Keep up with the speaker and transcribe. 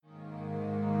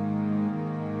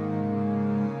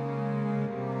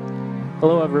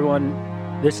Hello,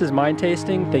 everyone. This is Mind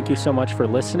Tasting. Thank you so much for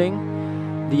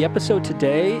listening. The episode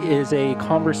today is a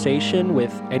conversation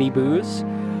with Eddie Booz.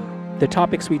 The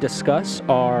topics we discuss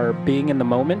are being in the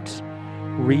moment,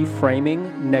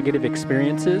 reframing negative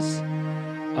experiences,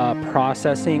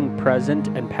 processing present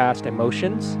and past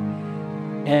emotions,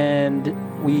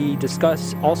 and we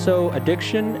discuss also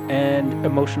addiction and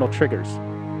emotional triggers.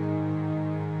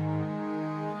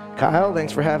 Kyle,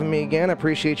 thanks for having me again. I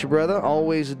appreciate you, brother.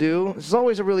 Always do. This is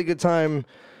always a really good time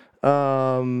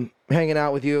hanging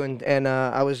out with you. And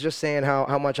I was just saying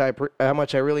how much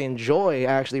I really enjoy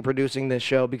actually producing this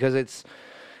show, because it's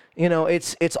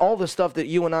all the stuff that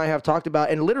you and I have talked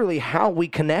about, and literally how we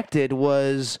connected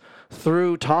was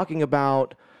through talking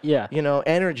about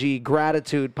energy,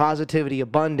 gratitude, positivity,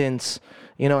 abundance,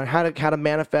 and how to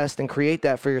manifest and create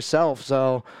that for yourself.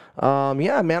 So,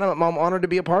 man, I'm honored to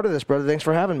be a part of this, brother. Thanks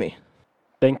for having me.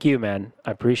 Thank you, man.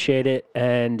 I appreciate it.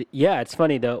 And yeah, it's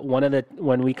funny though.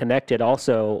 When we connected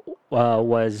also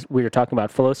was we were talking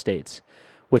about flow states,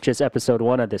 which is episode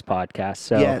 1 of this podcast.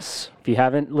 So yes, if you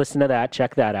haven't listened to that,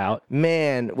 check that out.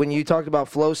 Man, when you talked about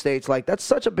flow states, like that's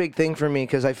such a big thing for me,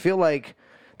 because I feel like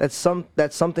that's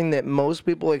something that most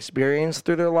people experience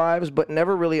through their lives, but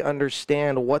never really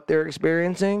understand what they're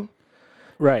experiencing.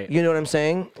 Right. You know what I'm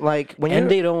saying? Like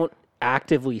they don't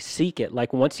actively seek it.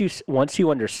 Like once you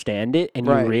understand it and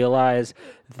you realize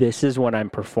this is when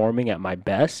I'm performing at my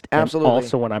best, absolutely, and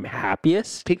also when I'm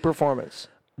happiest, peak performance,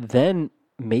 then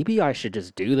maybe I should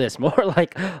just do this more.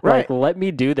 Like let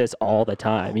me do this all the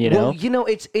time. Well,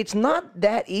 it's not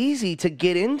that easy to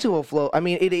get into a flow. I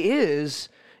mean, it is.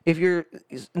 If you're,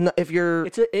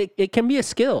 it can be a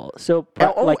skill. So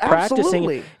practicing,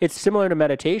 absolutely. It's similar to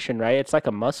meditation, right? It's like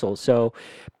a muscle. So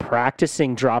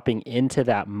practicing dropping into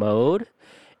that mode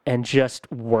and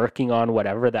just working on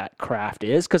whatever that craft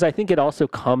is, because I think it also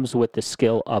comes with the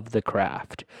skill of the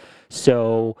craft.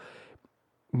 So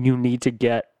you need to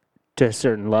get to a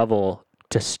certain level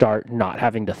to start not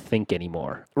having to think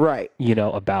anymore. Right.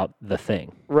 About the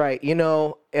thing. Right.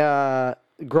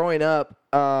 Growing up,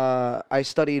 I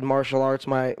studied martial arts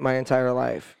my entire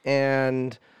life,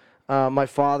 and my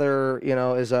father,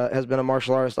 has been a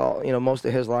martial artist most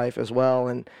of his life as well.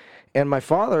 And my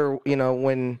father,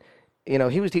 when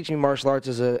he was teaching me martial arts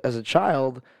as a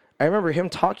child, I remember him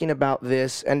talking about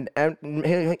this, and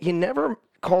he never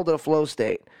called it a flow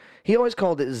state. He always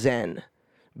called it Zen,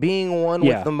 being one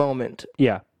with the moment.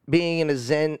 Yeah, being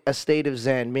in a state of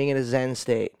Zen, being in a Zen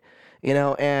state.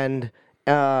 And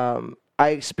I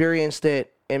experienced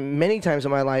it in many times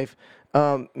in my life,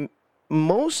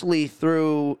 mostly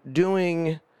through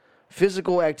doing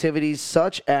physical activities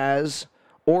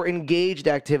or engaged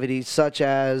activities such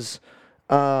as,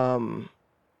 so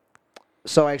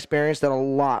I experienced it a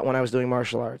lot when I was doing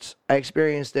martial arts. I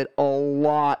experienced it a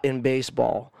lot in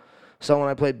baseball. So when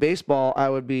I played baseball, I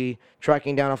would be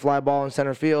tracking down a fly ball in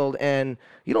center field, and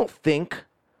you don't think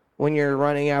when you're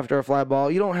running after a fly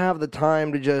ball. You don't have the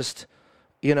time to just,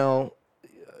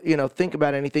 think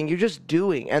about anything. You're just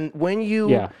doing. And when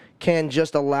you can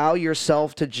just allow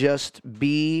yourself to just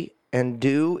be and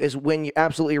do is when you're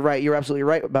absolutely right. You're absolutely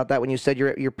right about that when you said you're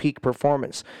at your peak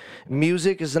performance.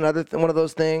 Music is another one of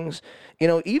those things.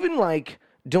 Even like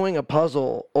doing a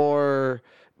puzzle or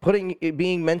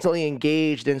being mentally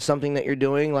engaged in something that you're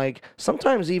doing, like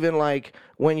sometimes even like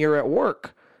when you're at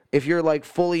work, if you're like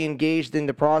fully engaged in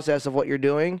the process of what you're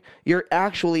doing, you're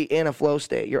actually in a flow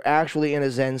state. You're actually in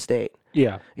a Zen state.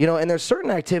 Yeah. And there's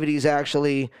certain activities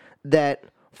actually that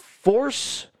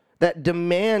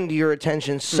demand your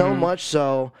attention so much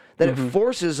so that it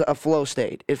forces a flow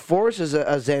state. It forces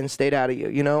a Zen state out of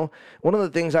you. One of the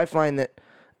things I find that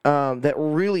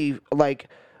really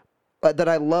that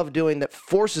I love doing that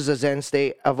forces a Zen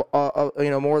state of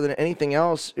more than anything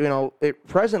else, it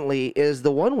presently is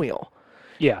the one wheel.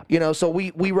 Yeah. So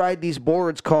we ride these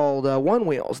boards called one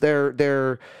wheels. They're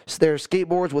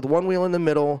skateboards with one wheel in the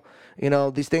middle.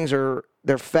 These things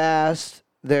they're fast.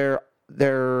 They're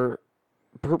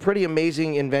pretty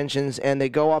amazing inventions, and they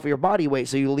go off of your body weight.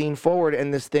 So you lean forward,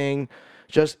 and this thing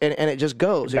just and it just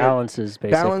goes. Balances,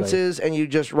 basically. Balances, and you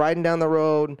just riding down the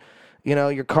road.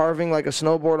 You're carving like a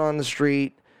snowboard on the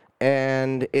street,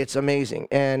 and it's amazing.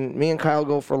 And me and Kyle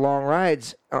go for long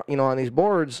rides, on these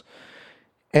boards.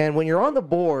 And when you're on the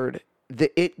board,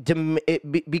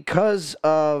 because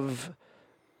of,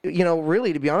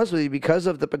 really, to be honest with you, because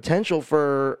of the potential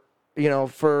for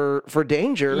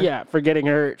danger. Yeah, for getting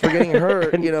hurt.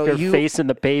 Your face in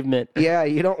the pavement. Yeah,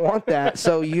 you don't want that.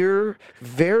 So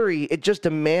it just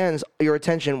demands your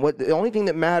attention. The only thing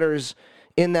that matters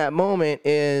in that moment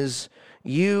is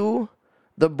you,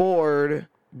 the board,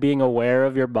 being aware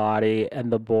of your body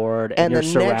and the board and your the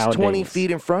surroundings. next 20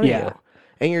 feet in front of Yeah. you.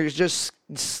 And you're just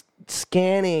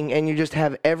scanning, and you just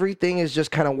have everything is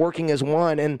just kind of working as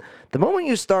one. And the moment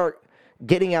you start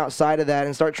getting outside of that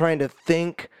and start trying to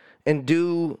think and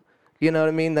do, you know what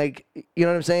I mean? Like, you know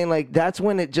what I'm saying? Like, that's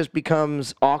when it just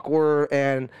becomes awkward.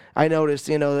 And I noticed,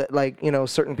 you know, that, like, you know,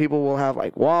 certain people will have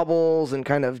like wobbles and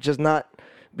kind of just not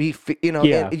be, you know,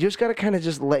 Yeah. and you just got to kind of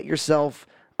just let yourself,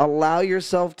 allow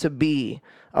yourself to be,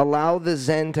 allow the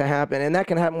Zen to happen. And that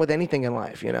can happen with anything in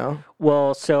life, you know?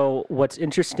 Well, so what's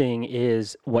interesting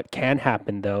is what can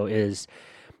happen, though, is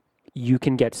you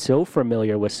can get so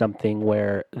familiar with something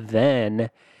where then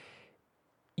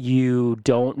you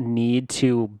don't need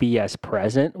to be as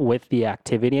present with the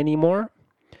activity anymore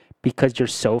because you're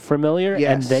so familiar.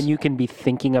 Yes. And then you can be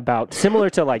thinking about, similar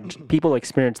to like people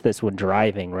experience this when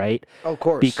driving, right? Of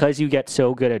course. Because you get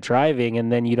so good at driving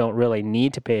and then you don't really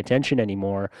need to pay attention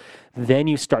anymore, then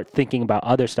you start thinking about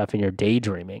other stuff and you're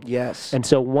daydreaming. Yes. And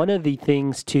so one of the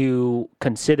things to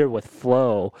consider with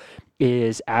flow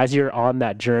is as you're on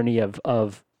that journey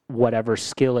of whatever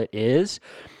skill it is,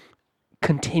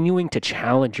 continuing to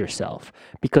challenge yourself,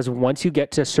 because once you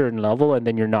get to a certain level and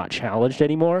then you're not challenged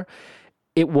anymore,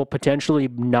 it will potentially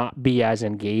not be as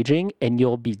engaging and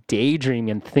you'll be daydreaming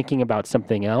and thinking about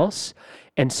something else.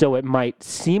 And so it might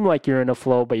seem like you're in a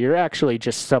flow, but you're actually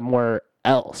just somewhere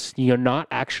else. You're not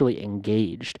actually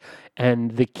engaged.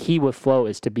 And the key with flow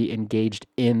is to be engaged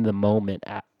in the moment,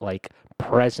 like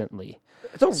presently.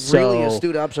 It's a really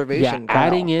astute observation. Yeah,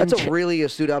 adding in that's a really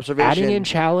astute observation. Adding in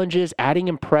challenges, adding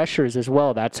in pressures as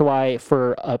well. That's why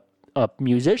for a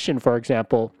musician, for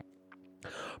example,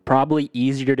 probably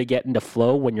easier to get into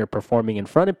flow when you're performing in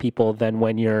front of people than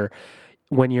when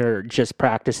you're just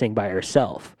practicing by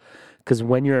yourself. Because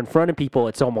when you're in front of people,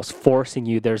 it's almost forcing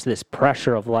you. There's this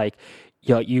pressure of like,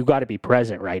 you got to be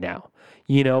present right now.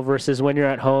 You know, versus when you're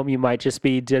at home, you might just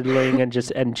be diddling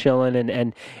and chilling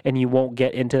and you won't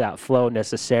get into that flow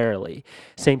necessarily.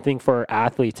 Same thing for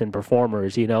athletes and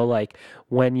performers, you know, like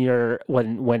when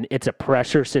it's a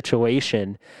pressure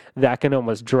situation, that can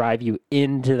almost drive you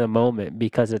into the moment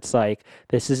because it's like,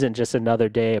 this isn't just another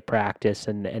day of practice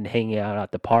and hanging out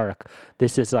at the park.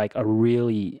 This is like a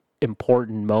really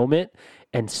important moment.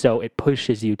 And so it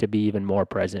pushes you to be even more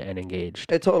present and engaged.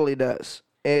 It totally does.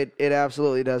 It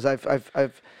absolutely does.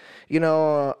 I've you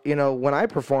know, when I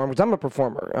perform, because I'm a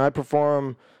performer, I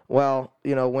perform well,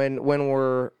 you know, when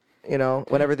we're, you know,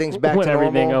 when everything's back to normal. When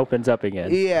everything opens up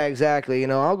again. Yeah, exactly. You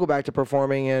know, I'll go back to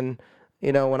performing, and,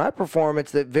 you know, when I perform,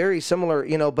 it's that very similar,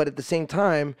 you know, but at the same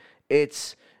time,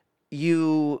 it's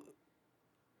you,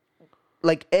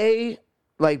 like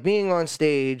being on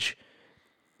stage,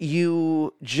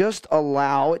 you just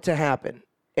allow it to happen.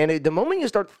 And the moment you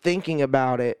start thinking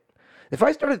about it, if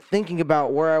I started thinking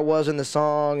about where I was in the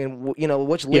song and, you know,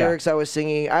 which lyrics I was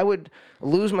singing, I would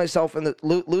lose myself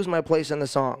lose my place in the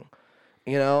song,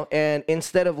 you know. And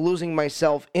instead of losing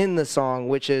myself in the song,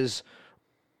 which is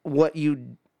what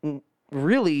you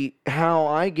really how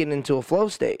I get into a flow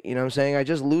state, you know what I'm saying? I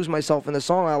just lose myself in the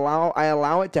song. I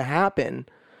allow it to happen,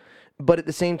 but at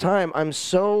the same time, I'm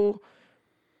so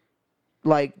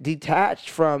like detached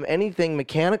from anything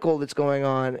mechanical that's going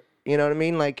on. You know what I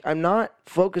mean? Like, I'm not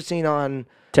focusing on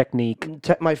technique,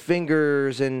 my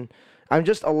fingers, and I'm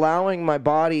just allowing my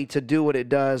body to do what it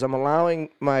does. I'm allowing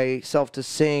myself to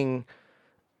sing.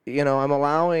 You know, I'm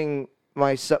allowing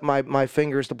my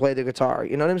fingers to play the guitar.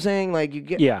 You know what I'm saying? Like, you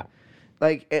get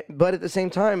like, but at the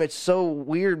same time, it's so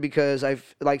weird because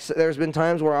there's been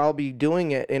times where I'll be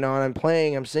doing it, you know, and I'm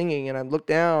playing, I'm singing, and I look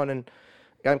down, and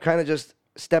I'm kind of just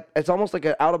it's almost like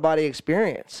an out of body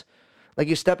experience. Like,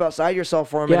 you step outside yourself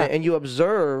for a minute and you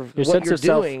observe what you're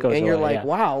doing, and you're like,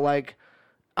 wow, like,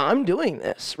 I'm doing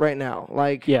this right now.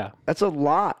 Like, that's a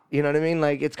lot. You know what I mean?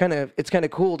 Like, it's kind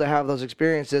of cool to have those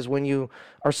experiences when you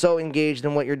are so engaged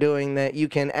in what you're doing that you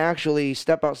can actually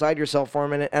step outside yourself for a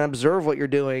minute and observe what you're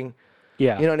doing.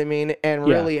 Yeah. You know what I mean? And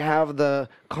really have the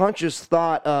conscious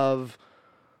thought of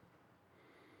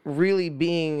really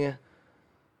being,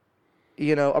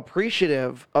 you know,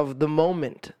 appreciative of the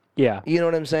moment. Yeah. You know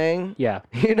what I'm saying? Yeah.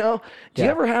 You know? Do you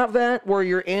ever have that where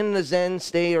you're in the Zen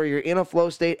state or you're in a flow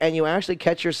state and you actually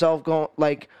catch yourself going,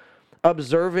 like,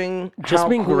 observing just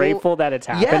being cool, grateful that it's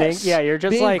happening? Yeah, you're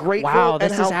just being like, wow,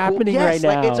 this is happening right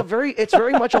now. Like, it's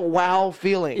very much a wow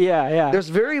feeling. Yeah. There's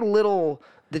very little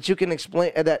that you can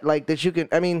explain,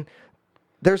 I mean,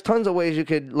 there's tons of ways you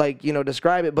could, like, you know,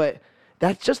 describe it, but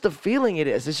that's just the feeling it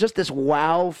is. It's just this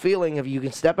wow feeling of you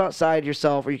can step outside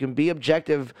yourself or you can be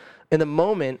objective in the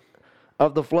moment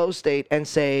of the flow state and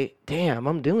say, damn,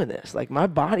 I'm doing this. Like, my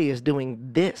body is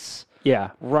doing this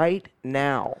right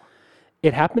now.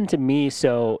 it happened to me.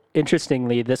 So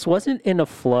interestingly, this wasn't in a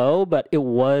flow, but it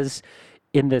was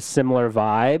in this similar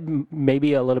vibe,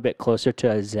 maybe a little bit closer to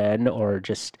a Zen or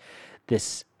just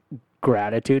this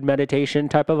gratitude meditation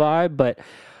type of vibe. But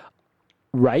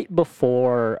right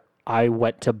before I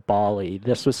went to Bali,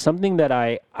 this was something that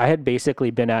I had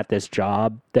basically been at this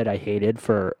job that I hated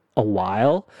for a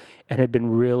while and had been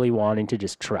really wanting to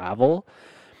just travel.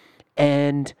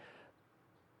 And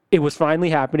it was finally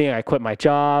happening. I quit my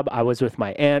job. I was with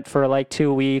my aunt for like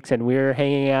 2 weeks, and we were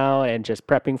hanging out and just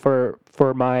prepping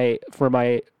for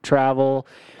my travel.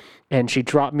 And she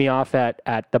dropped me off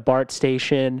at the BART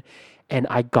station, and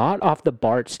I got off the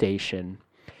BART station,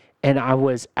 and I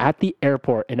was at the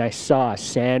airport, and I saw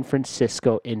San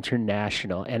Francisco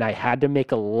International, and I had to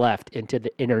make a left into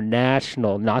the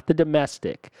international, not the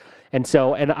domestic. And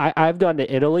so, and I've gone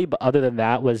to Italy, but other than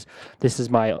that this is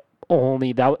my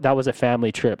only, that was a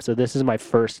family trip. So this is my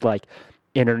first like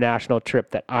international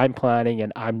trip that I'm planning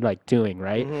and I'm like doing,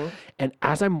 right? Mm-hmm. And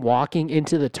as I'm walking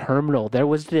into the terminal, there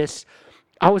was this,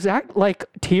 like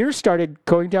tears started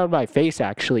going down my face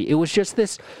actually. It was just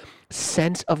this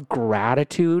sense of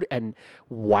gratitude and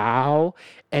wow,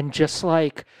 and just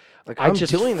like I'm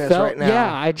just doing this right now.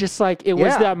 Yeah, I just like, it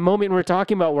was that moment we're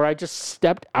talking about where I just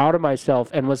stepped out of myself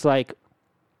and was like,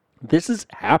 this is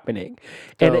happening.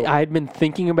 And I had been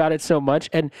thinking about it so much.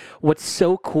 And what's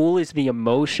so cool is the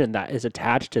emotion that is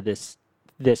attached to this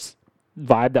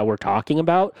vibe that we're talking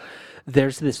about.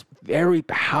 There's this very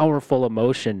powerful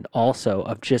emotion also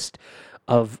of just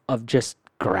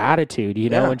gratitude,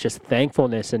 and just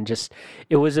thankfulness, and just,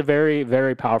 it was a very,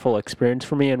 very powerful experience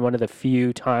for me. And one of the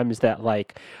few times that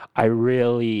like I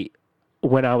really,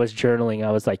 when I was journaling,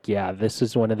 I was like, yeah, this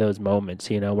is one of those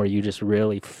moments, where you just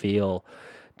really feel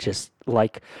just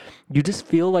like, you just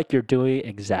feel like you're doing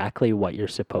exactly what you're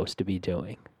supposed to be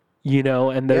doing,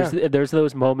 and there's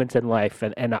those moments in life.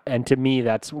 And to me,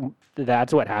 that's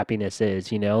what happiness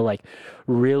is, like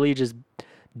really just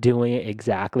doing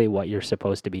exactly what you're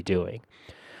supposed to be doing.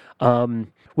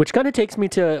 Which kind of takes me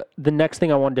to the next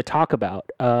thing I wanted to talk about,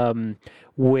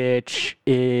 which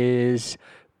is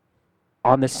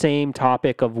on the same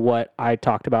topic of what I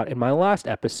talked about in my last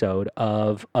episode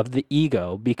of the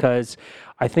ego, because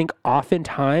I think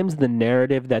oftentimes the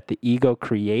narrative that the ego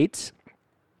creates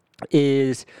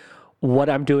is what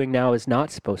I'm doing now is not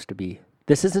supposed to be.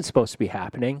 This isn't supposed to be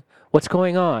happening. What's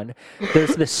going on?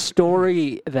 There's this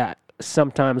story that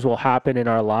sometimes will happen in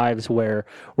our lives where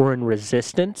we're in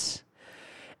resistance.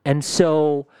 And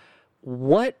so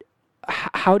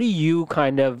how do you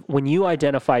kind of, when you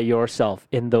identify yourself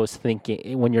in those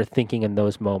thinking, when you're thinking in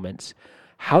those moments,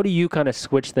 how do you kind of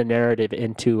switch the narrative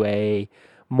into a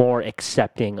more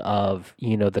accepting of,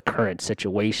 the current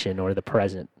situation or the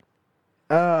present?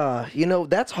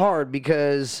 That's hard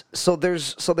because, so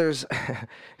there's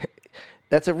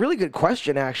that's a really good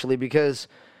question actually, because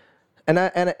and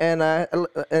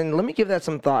let me give that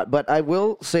some thought, but I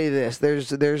will say this.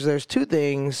 There's two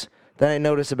things that I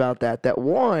notice about that. That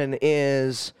one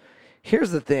is,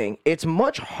 here's the thing. It's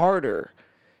much harder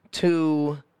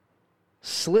to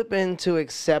slip into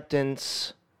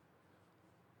acceptance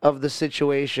of the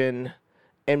situation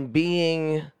and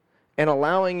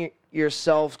allowing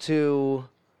yourself to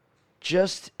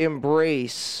just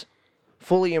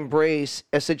fully embrace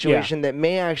a situation that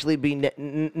may actually be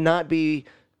not be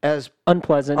as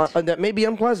unpleasant. That may be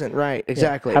unpleasant, right?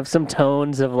 Exactly. Yeah. Have some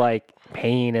tones of like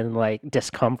pain and like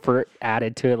discomfort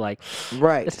added to it, like,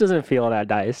 right, this doesn't feel that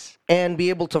nice, and be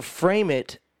able to frame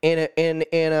it in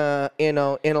a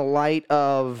light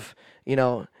of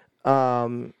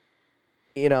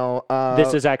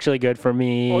this is actually good for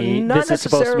me. This is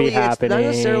supposed to be happening. Not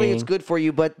necessarily it's good for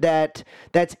you, but that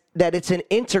it's an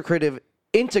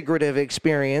integrative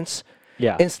experience,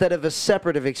 instead of a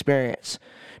separative experience.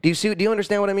 Do you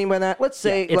understand what I mean by that? Let's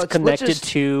say it's connected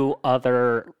to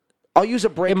other. I'll use a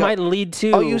breakup. It might lead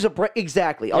to. I'll use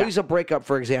exactly. I'll use a breakup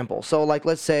for example. So like,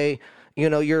 let's say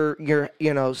your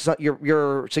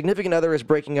significant other is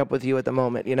breaking up with you at the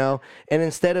moment, and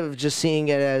instead of just seeing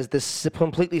it as this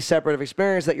completely separative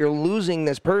experience that you're losing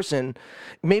this person,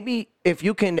 maybe if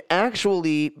you can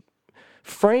actually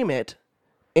frame it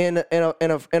in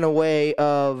a way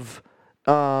of.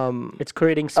 It's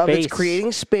creating space. It's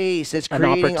creating space. It's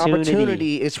creating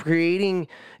opportunity. It's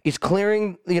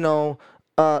clearing,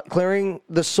 clearing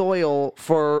the soil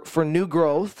for new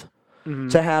growth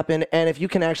to happen. And if you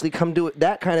can actually come to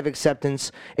that kind of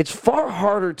acceptance, it's far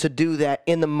harder to do that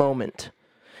in the moment.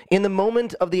 In the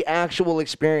moment of the actual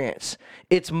experience,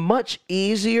 it's much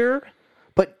easier,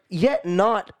 but yet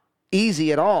not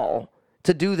easy at all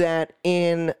to do that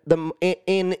in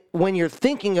when you're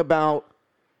thinking about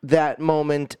that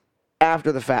moment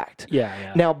after the fact.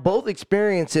 Yeah. Now, both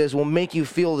experiences will make you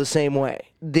feel the same way.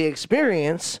 The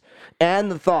experience and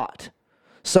the thought.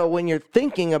 So when you're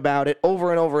thinking about it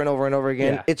over and over and over and over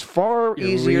again, it's far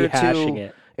easier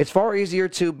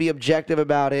to be objective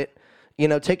about it.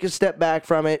 Take a step back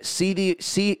from it,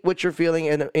 see what you're feeling,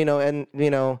 and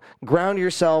ground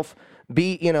yourself.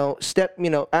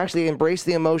 Actually embrace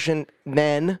the emotion.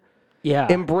 Then,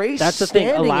 embrace. That's the thing.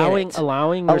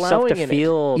 Allowing yourself to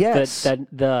feel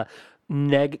the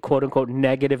quote unquote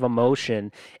negative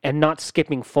emotion and not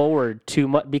skipping forward too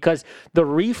much, because the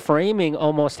reframing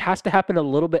almost has to happen a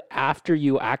little bit after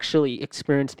you actually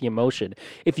experience the emotion.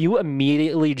 If you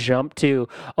immediately jump to,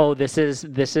 oh, this is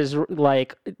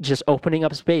like just opening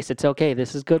up space, it's okay,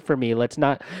 this is good for me, let's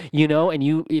not,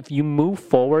 and if you move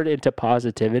forward into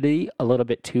positivity a little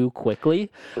bit too quickly,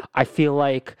 I feel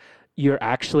like you're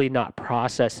actually not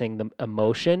processing the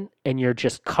emotion and you're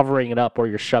just covering it up or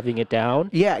you're shoving it down.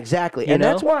 Yeah, exactly. And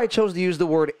that's why I chose to use the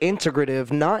word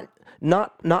integrative,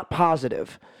 not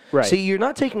positive. Right. See, you're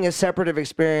not taking a separative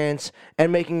experience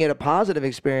and making it a positive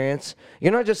experience.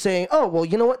 You're not just saying, "Oh, well,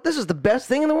 you know what? This is the best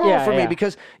thing in the world for me,"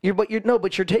 because you're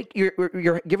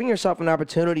giving yourself an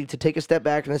opportunity to take a step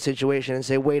back from the situation and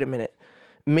say, "Wait a minute.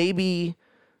 Maybe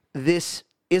this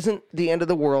isn't the end of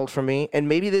the world for me, and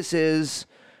maybe this is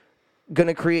going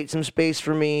to create some space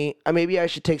for me. Maybe I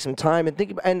should take some time and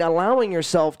think about," and allowing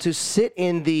yourself to sit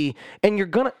in pain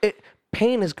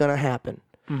is going to happen.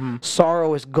 Mm-hmm.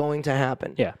 Sorrow is going to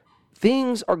happen. Yeah.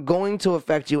 Things are going to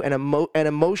affect you, and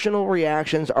emotional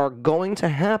reactions are going to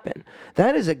happen.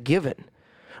 That is a given.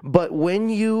 But when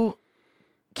you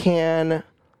can,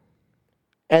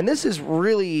 and this is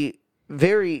really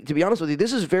to be honest with you,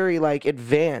 this is very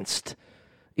advanced,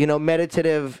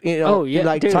 meditative,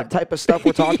 type of stuff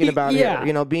we're talking about here.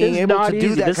 Being able to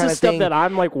do that kind of thing. This is stuff that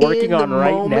I'm working on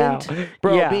right now.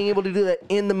 Bro, being able to do that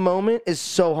in the moment is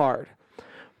so hard.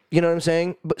 You know what I'm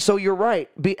saying? So you're right.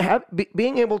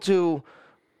 Being able to,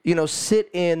 sit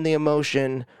in the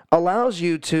emotion allows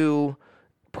you to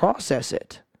process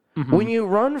it. Mm-hmm. When you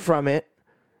run from it,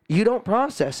 you don't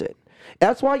process it.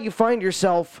 That's why you find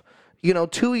yourself,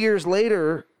 2 years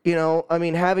later,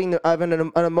 having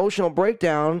an emotional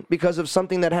breakdown because of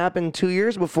something that happened 2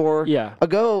 years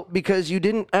ago, because you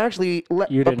didn't actually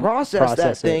process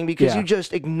that thing because you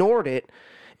just ignored it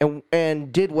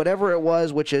and did whatever it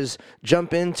was, which is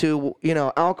jump into,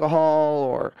 alcohol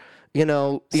or,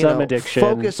 some addiction,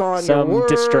 focus on your work,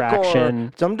 distraction,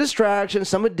 or some distraction,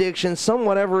 some addiction, some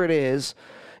whatever it is.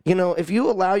 If you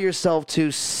allow yourself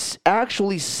to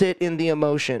actually sit in the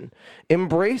emotion,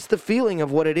 embrace the feeling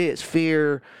of what it is,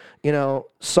 fear,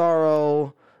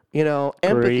 sorrow, empathy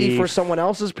grief, for someone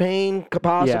else's pain,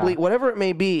 possibly, whatever it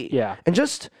may be, and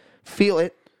just feel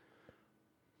it,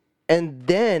 and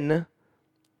then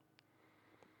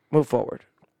move forward.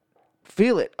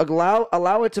 Feel it.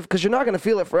 Allow it to, because you're not going to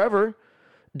feel it forever.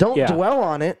 Don't dwell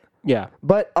on it. Yeah.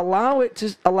 But allow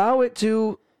yourself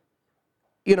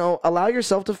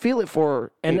to feel it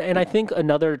for. And I think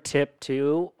another tip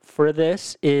too for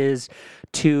this is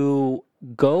to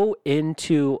go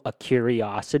into a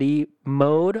curiosity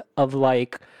mode of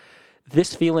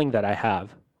this feeling that I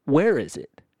have. Where is it?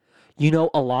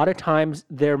 A lot of times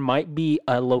there might be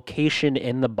a location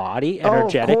in the body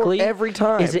energetically. Every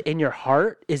time. Is it in your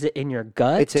heart? Is it in your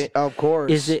gut? Of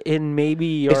course. Is it in maybe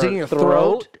your Is it in your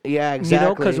throat? Yeah,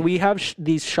 exactly. Because we have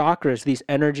these chakras, these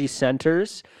energy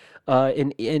centers.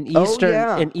 In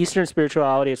Eastern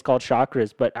spirituality, it's called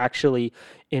chakras, but actually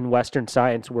in Western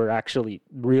science, we're actually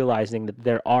realizing that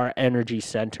there are energy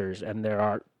centers, and there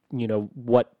are,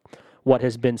 what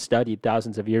has been studied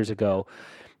thousands of years ago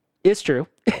is true,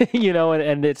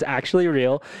 and it's actually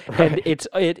real, and it's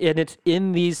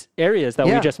in these areas that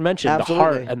we just mentioned, absolutely. The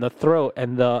heart and the throat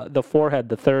and the forehead,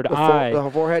 the third eye,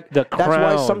 the forehead, the crown.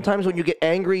 That's why sometimes when you get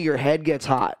angry, your head gets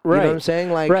hot. Right. You know what I'm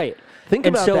saying? Right. Think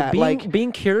about that.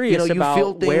 Being curious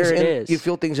about where it is. You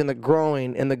feel things in the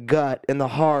groin, in the gut, in the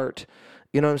heart.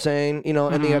 You know what I'm saying? In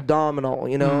the abdominal.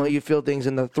 You feel things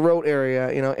in the throat area.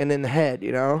 And in the head.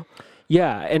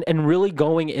 Yeah, and really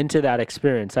going into that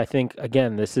experience, I think,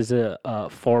 again, this is a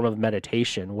form of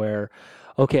meditation where,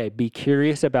 okay, be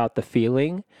curious about the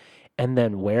feeling, and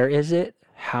then where is it?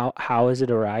 How is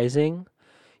it arising?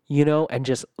 And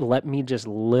just let me just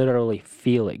literally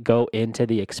feel it, go into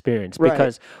the experience.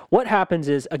 Because what happens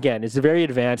is, again, it's very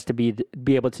advanced to be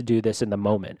able to do this in the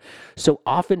moment. So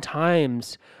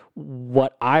oftentimes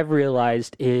what I've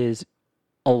realized is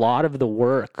a lot of the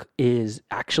work is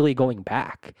actually going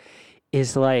back.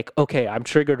 Is okay, I'm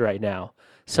triggered right now.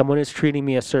 Someone is treating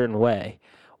me a certain way.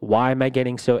 Why am I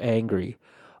getting so angry?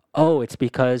 Oh, it's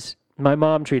because my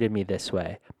mom treated me this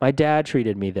way. My dad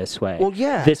treated me this way. Well,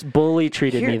 yeah. This bully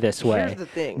treated me this way. Here's the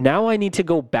thing. Now I need to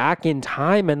go back in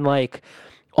time and like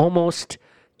almost,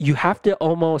 you have to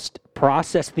almost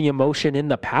process the emotion in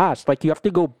the past. Like you have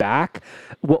to go back.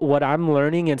 What I'm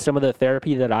learning in some of the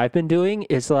therapy that I've been doing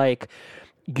is like,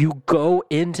 you go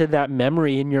into that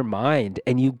memory in your mind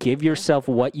and you give yourself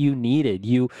what you needed.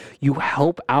 You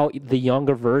help out the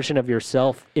younger version of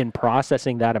yourself in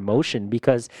processing that emotion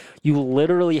because you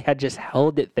literally had just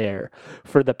held it there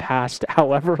for the past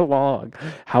however long,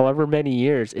 however many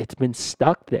years. It's been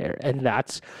stuck there, and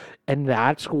that's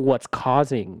what's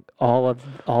causing all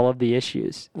of the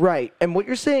issues. Right. And what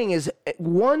you're saying is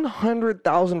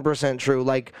 100,000% true.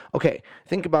 Like, okay,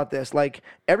 think about this. Like,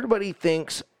 everybody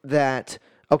thinks that,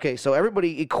 okay, so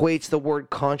everybody equates the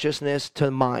word consciousness to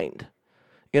mind.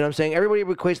 You know what I'm saying? Everybody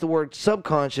equates the word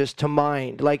subconscious to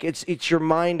mind. Like, it's your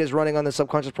mind is running on the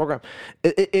subconscious program.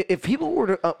 If people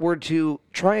were to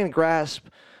try and grasp,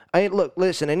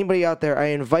 listen, anybody out there, I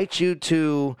invite you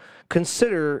to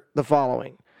consider the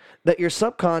following. That your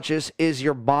subconscious is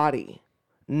your body,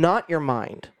 not your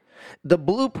mind. The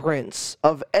blueprints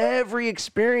of every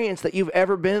experience that you've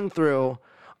ever been through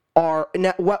are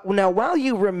now while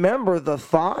you remember the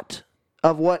thought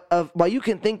while you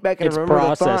can think back and it's remember the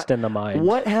thought, processed in the mind.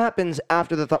 What happens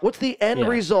after the thought? What's the end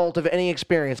result of any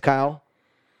experience, Kyle?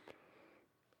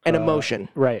 An emotion.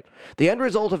 Right. The end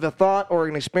result of a thought or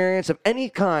an experience of any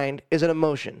kind is an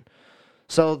emotion.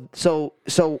 So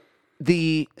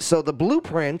the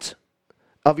blueprint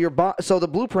of your the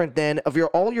blueprint then of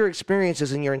all your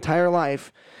experiences in your entire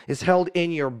life is held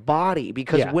in your body,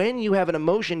 because when you have an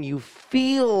emotion, you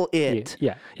feel it.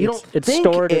 Yeah. It's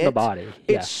stored in the body.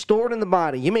 Yeah. It's stored in the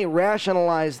body. You may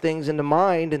rationalize things into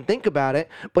mind and think about it,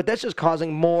 but that's just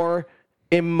causing more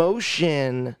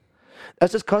emotion.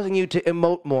 That's just causing you to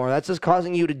emote more. That's just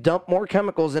causing you to dump more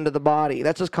chemicals into the body.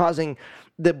 That's just causing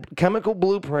the chemical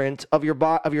blueprint of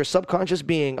your subconscious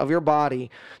being, of your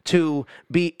body, to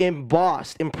be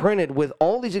embossed, imprinted with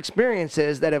all these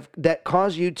experiences that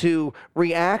cause you to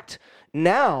react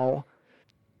now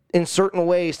in certain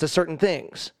ways to certain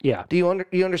things. Yeah. Do you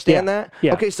understand that?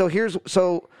 Yeah. Okay, so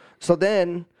so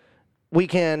then we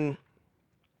can,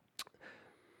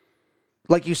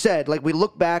 like you said, like we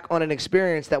look back on an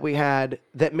experience that we had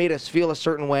that made us feel a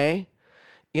certain way,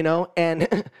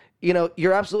 and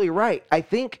you're absolutely right. I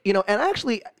think, and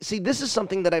actually, see, this is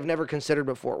something that I've never considered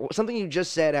before. Something you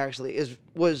just said actually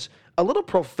was a little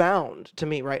profound to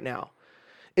me right now,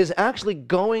 is actually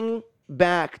going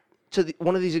back to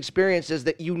one of these experiences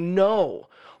that you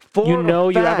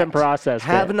haven't processed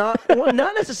not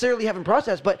necessarily haven't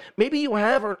processed, but maybe you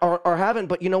have or haven't,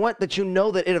 but you know what, that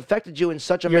that it affected you in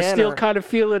such a manner. You're still kind of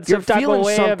feeling some type of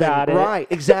way about it. Right,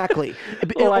 exactly.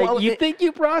 You think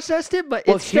you processed it, but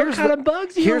it still kind of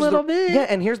bugs you a little bit. Yeah,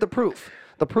 and here's the proof.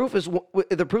 The proof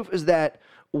is that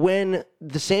when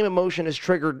the same emotion is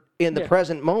triggered in the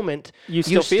present moment, you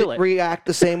still feel it. React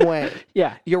the same way.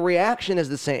 Yeah, your reaction is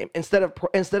the same. Instead of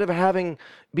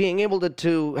being able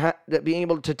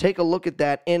to take a look at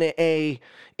that in an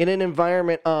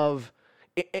environment of,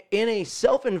 in a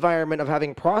self environment of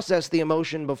having processed the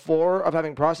emotion before,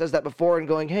 and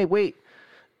going, hey, wait,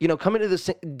 coming to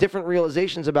the different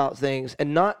realizations about things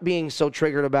and not being so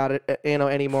triggered about it,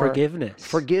 anymore.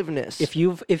 Forgiveness. If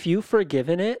you've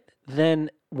forgiven it, then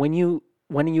when you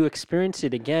experience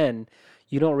it again,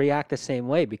 you don't react the same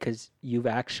way because you've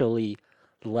actually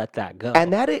let that go.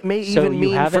 And that it may even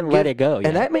mean let it go.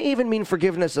 And that may even mean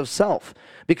forgiveness of self,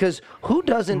 because who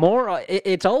doesn't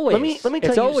it's always let me tell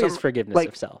it's you always some, forgiveness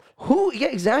of self.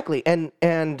 Exactly. And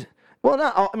well,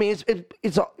 not I mean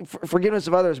it's forgiveness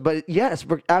of others, but yes,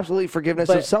 absolutely forgiveness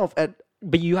of self.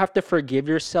 But you have to forgive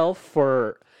yourself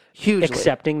for hugely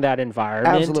accepting that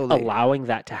environment, allowing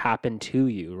that to happen to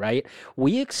you, right?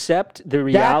 We accept the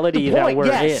reality that we're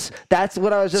in. That's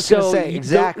what I was just going to say.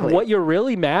 Exactly. What you're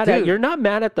really mad at, you're not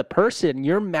mad at the person.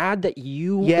 You're mad that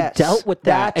you dealt with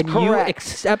that and you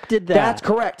accepted that. That's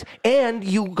correct. And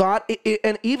you got it,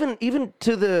 and even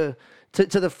to the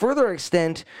further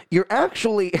extent, you're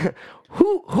actually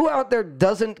who out there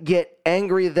doesn't get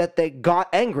angry that they got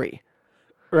angry?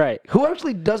 Right. Who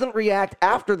actually doesn't react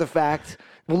after the fact,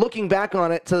 looking back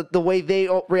on it, to the way they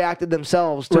reacted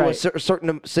themselves to a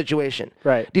certain situation?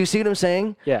 Right. Do you see what I'm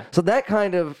saying? Yeah. So that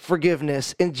kind of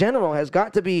forgiveness in general has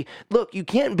got to be, look, you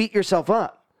can't beat yourself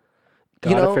up.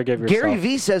 Gotta forgive yourself. Gary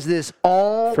Vee says this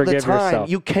all the time. Yourself.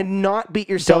 You cannot beat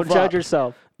yourself up. Don't judge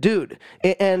yourself. Dude,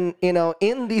 and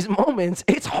in these moments,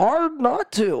 it's hard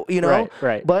not to,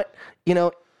 Right. But,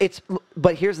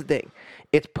 but here's the thing.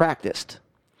 It's practiced.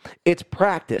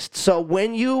 So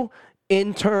when you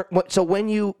So when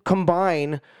you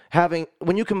combine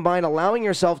allowing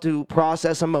yourself to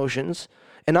process emotions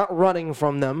and not running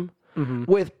from them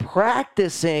with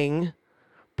practicing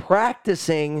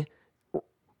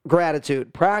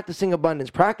gratitude, practicing abundance,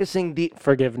 practicing the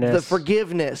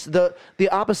forgiveness, the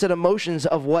opposite emotions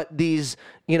of what these,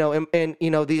 and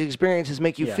these experiences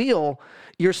make you feel,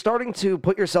 you're starting to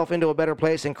put yourself into a better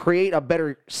place and create a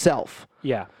better self.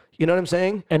 Yeah. You know what I'm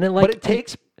saying? And then, but it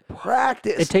takes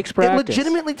practice. It takes practice. It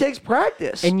legitimately takes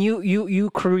practice. And you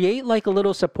create like a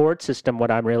little support system.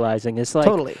 What I'm realizing is like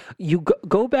Totally. You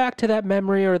go back to that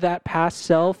memory or that past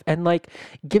self and like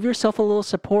give yourself a little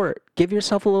support, give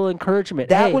yourself a little encouragement.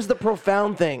 That was the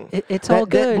profound thing. It's all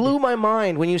good. That blew my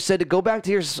mind when you said to go back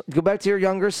to your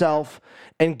younger self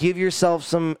and give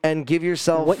yourself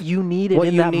what you needed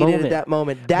at that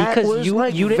moment. That because was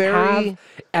you didn't have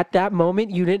at that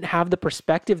moment you didn't have the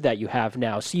perspective that you have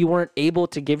now, so you weren't able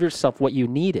to give yourself what you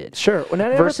needed. Sure. When I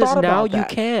never versus thought now about that.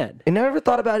 you can. I never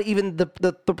thought about even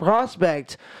the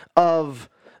prospect of,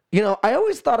 I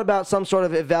always thought about some sort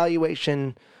of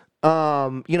evaluation.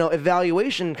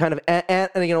 Evaluation kind of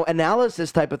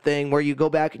analysis type of thing where you go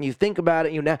back and you think about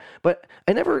it. But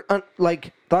I never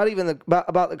thought even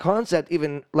about the concept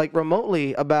even like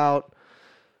remotely about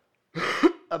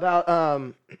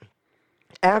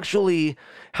actually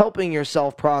helping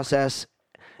yourself process.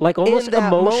 Like almost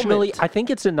emotionally, moment. I think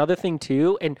it's another thing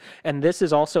too, and this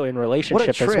is also in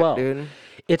relationship as well. Dude.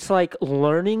 It's like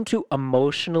learning to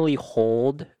emotionally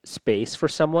hold space for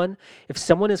someone. If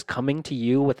someone is coming to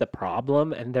you with a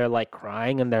problem and they're like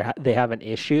crying and they have an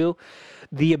issue,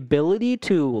 the ability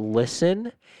to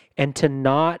listen and to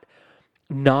not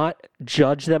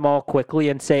judge them all quickly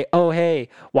and say, "Oh, hey,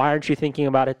 why aren't you thinking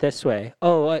about it this way?"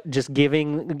 Oh, just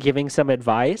giving some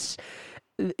advice.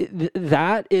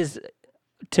 That is,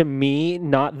 to me,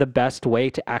 not the best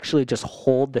way to actually just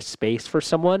hold the space for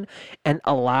someone and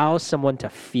allow someone to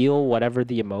feel whatever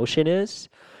the emotion is.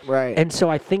 Right. And so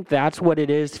I think that's what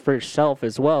it is for yourself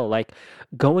as well. Like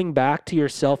going back to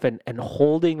yourself and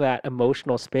holding that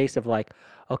emotional space of like,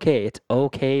 okay, it's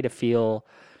okay to feel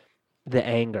the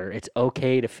anger. It's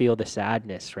okay to feel the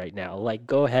sadness right now. Like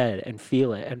go ahead and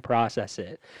feel it and process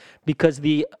it. Because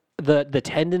the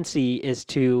tendency is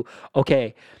to,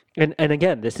 okay, and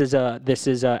again, this is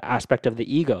a aspect of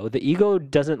the ego. The ego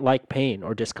doesn't like pain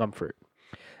or discomfort.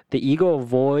 The ego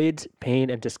avoids pain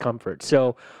and discomfort.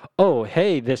 So, oh,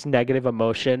 hey, this negative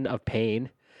emotion of pain,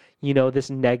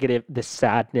 this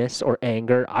sadness or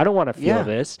anger, I don't want to feel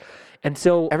this. And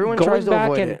so everyone going tries to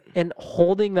back avoid and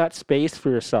holding that space for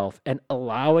yourself and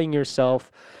allowing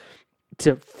yourself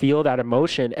to feel that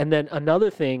emotion. And then another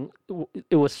thing,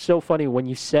 it was so funny when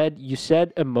you said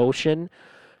emotion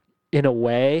in a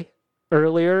way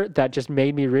earlier that just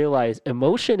made me realize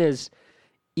emotion is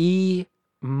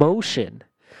emotion.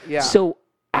 Yeah. So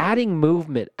adding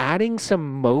movement, adding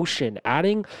some motion,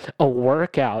 adding a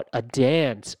workout, a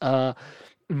dance, a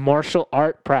martial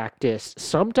art practice,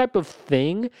 some type of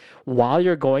thing while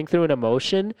you're going through an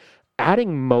emotion,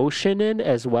 adding motion in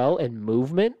as well and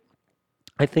movement,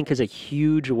 I think is a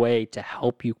huge way to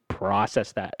help you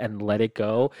process that and let it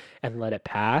go and let it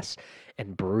pass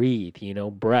and breathe.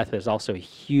 Breath is also a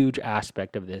huge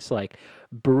aspect of this. Like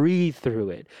breathe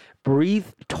through it, breathe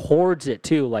towards it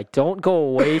too. Like don't go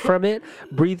away from it,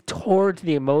 breathe towards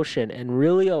the emotion and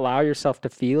really allow yourself to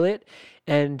feel it.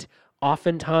 And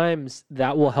oftentimes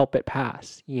that will help it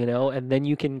pass, and then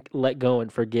you can let go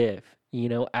and forgive,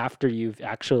 after you've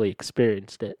actually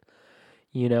experienced it,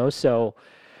 so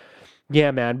yeah,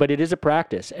 man, but it is a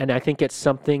practice. And I think it's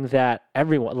something that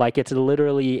everyone, like it's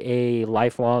literally a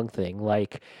lifelong thing.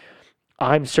 Like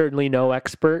I'm certainly no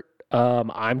expert.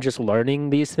 I'm just learning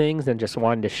these things and just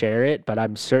wanting to share it, but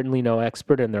I'm certainly no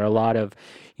expert. And there are a lot of,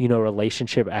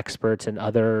 relationship experts and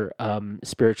other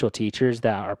spiritual teachers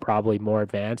that are probably more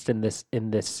advanced in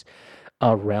this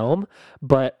realm.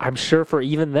 But I'm sure for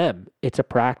even them, it's a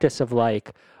practice of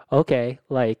like, okay,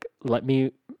 like let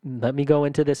me go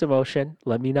into this emotion.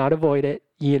 Let me not avoid it,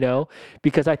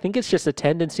 because I think it's just a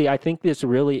tendency. I think this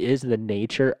really is the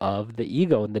nature of the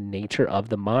ego and the nature of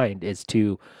the mind is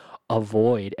to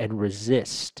avoid and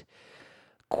resist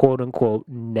quote unquote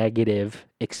negative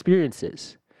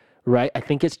experiences, right? I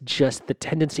think it's just the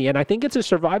tendency. And I think it's a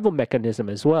survival mechanism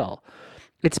as well.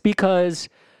 It's because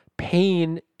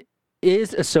pain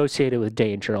is associated with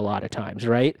danger a lot of times,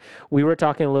 right? We were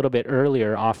talking a little bit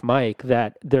earlier off mic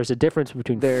that there's a difference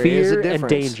between fear and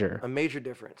danger. A major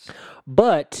difference.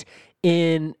 But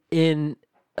in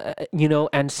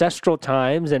ancestral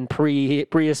times and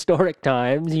prehistoric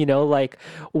times,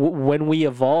 when we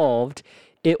evolved,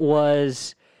 it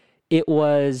was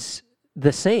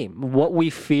the same. What we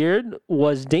feared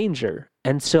was danger.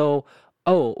 And so,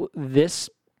 oh, this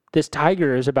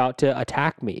tiger is about to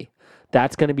attack me.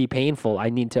 That's going to be painful. I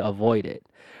need to avoid it.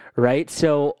 Right?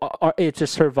 So it's a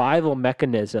survival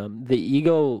mechanism. The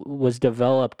ego was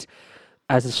developed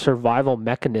as a survival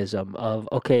mechanism of,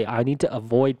 okay, I need to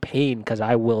avoid pain because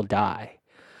I will die.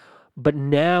 But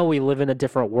now we live in a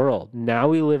different world. Now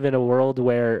we live in a world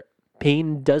where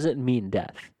pain doesn't mean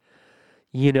death.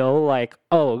 You know, like,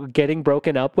 oh, getting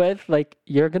broken up with, like,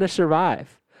 you're going to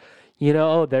survive. You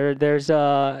know, there's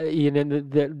all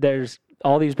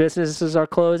these businesses are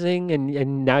closing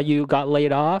and now you got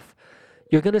laid off.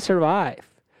 You're going to survive.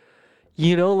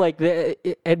 You know, like,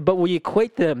 but we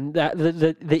equate them, that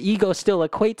the ego still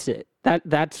equates it.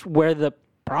 That's where the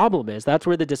problem is. That's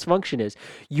where the dysfunction is.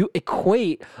 You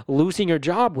equate losing your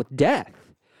job with death.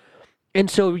 And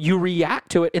so you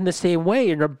react to it in the same way.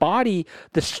 In your body,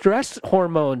 the stress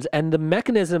hormones and the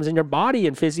mechanisms in your body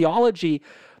and physiology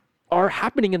are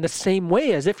happening in the same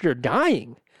way as if you're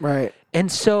dying. Right.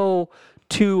 And so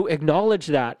to acknowledge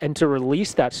that and to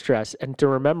release that stress and to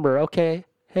remember, okay,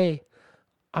 hey,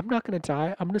 I'm not going to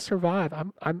die. I'm going to survive.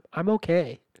 I'm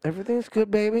okay. Everything's good,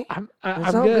 baby. I'm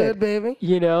good, baby.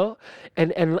 You know,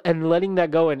 and letting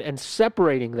that go and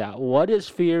separating that. What is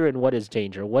fear and what is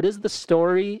danger? What is the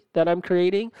story that I'm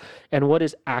creating and what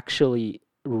is actually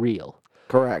real?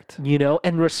 Correct. You know,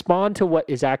 and respond to what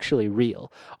is actually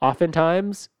real.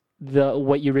 Oftentimes,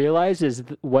 what you realize is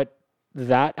what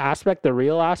that aspect, the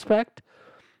real aspect,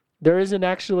 there isn't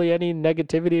actually any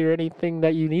negativity or anything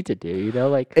that you need to do, you know,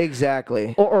 like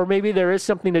exactly. Or maybe there is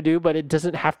something to do, but it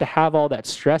doesn't have to have all that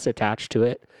stress attached to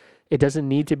it. It doesn't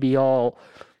need to be all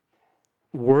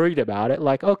worried about it.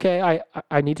 Like, okay,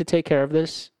 I need to take care of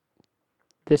this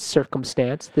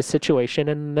circumstance, this situation,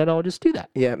 and then I'll just do that.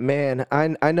 Yeah, man.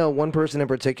 I know one person in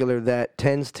particular that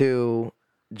tends to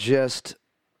just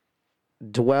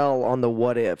dwell on the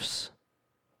what ifs.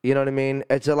 You know what I mean?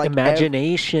 It's a, like,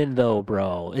 imagination, though,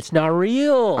 bro. It's not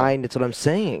real. That's what I'm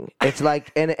saying. It's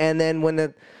like, and then when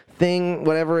the thing,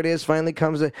 whatever it is, finally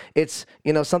comes, it's,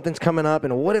 you know, something's coming up,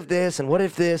 and what if this, and what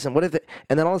if this, and what if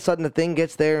and then all of a sudden the thing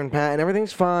gets there, and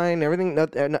everything's fine, everything,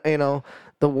 you know,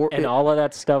 and all of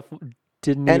that stuff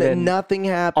didn't and even nothing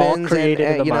happens, all created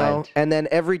in the you know, mind. and then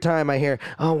every time I hear,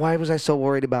 oh, why was I so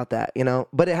worried about that? You know,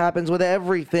 but it happens with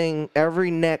everything,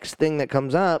 every next thing that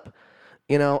comes up.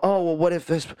 You know, oh, well, what if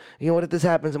this, you know, what if this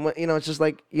happens? And, you know, it's just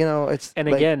like, you know, it's. And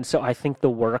like, again, so I think the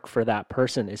work for that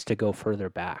person is to go further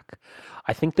back.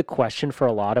 I think the question for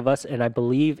a lot of us, and I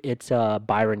believe it's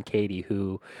Byron Katie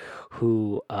who,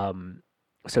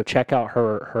 so check out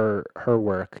her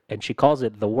work, and she calls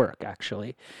it the work,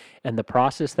 actually. And the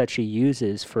process that she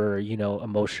uses for, you know,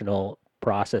 emotional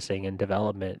processing and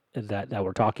development that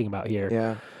we're talking about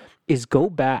here is go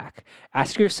back.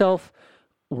 Ask yourself,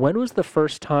 when was the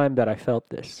first time that I felt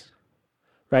this?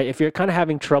 Right? If you're kind of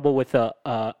having trouble with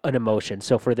an emotion,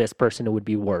 so for this person, it would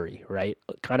be worry, right?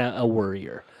 Kind of a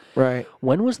worrier. Right.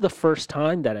 When was the first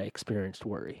time that I experienced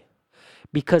worry?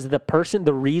 Because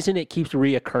the reason it keeps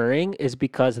reoccurring is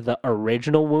because the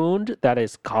original wound that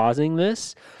is causing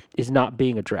this is not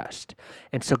being addressed.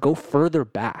 And so go further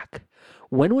back.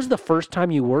 When was the first time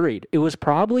you worried? It was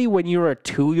probably when you were a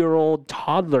 2-year-old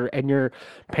toddler and your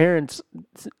parents,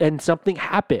 and something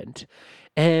happened.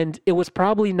 And it was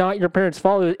probably not your parents'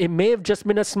 fault. It may have just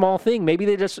been a small thing. Maybe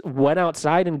they just went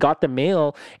outside and got the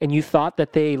mail and you thought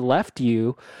that they left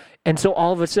you. And so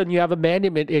all of a sudden you have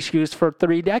abandonment issues for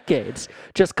 3 decades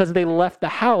just because they left the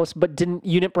house but didn't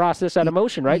unit process that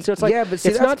emotion, right? So it's like,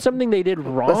 it's not something they did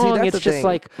wrong. It's just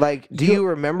like, do you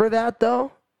remember that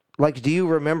though? Like, do you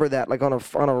remember that, like, on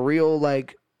a real,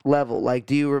 like, level? Like,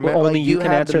 do you remember? Well, only like, you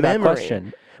can answer that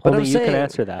question. But only you can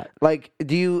answer that. Like,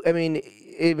 do you? I mean,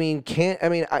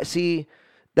 I see.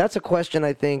 That's a question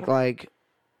I think, like,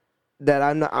 that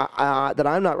I'm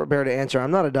not prepared to answer.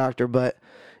 I'm not a doctor, but,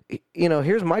 you know,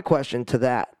 here's my question to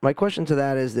that. My question to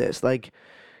that is this: like,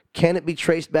 can it be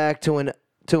traced back to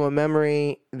a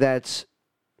memory that's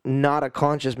not a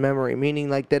conscious memory? Meaning,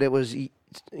 like, that it was, you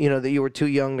know, that you were too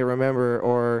young to remember,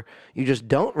 or you just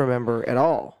don't remember at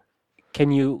all. Can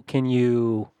you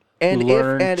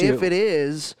if it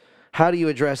is, how do you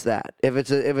address that? If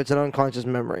it's an unconscious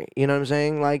memory, you know what I'm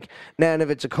saying? Like, now, and if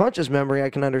it's a conscious memory, I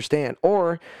can understand.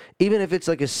 Or even if it's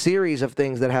like a series of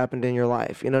things that happened in your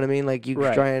life, you know what I mean? Like, you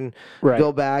try and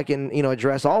go back and, you know,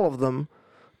 address all of them.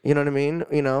 You know what I mean?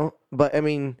 You know, but I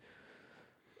mean,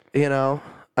 you know.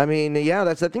 I mean, yeah,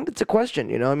 I think that's a question,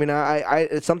 you know. I mean, I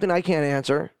it's something I can't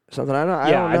answer. something. I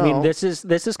don't know. I mean, this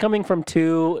is coming from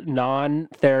two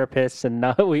non-therapists, and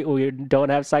we don't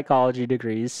have psychology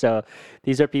degrees, so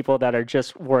these are people that are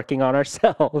just working on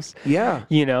ourselves. Yeah.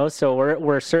 So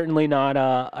we're certainly not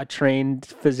a trained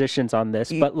physicians on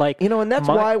this, but like, and that's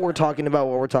why we're talking about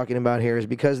what we're talking about here, is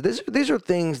because these are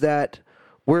things that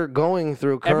we're going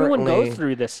through currently. Everyone goes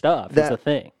through this stuff. That's the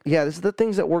thing. Yeah, this is the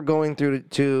things that we're going through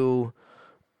to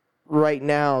right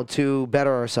now to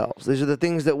better ourselves. These are the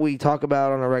things that we talk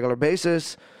about on a regular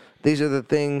basis. These are the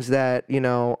things that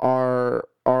are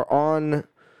on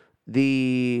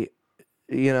the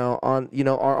are on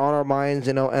our minds,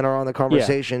 and are on the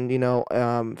conversation,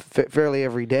 fairly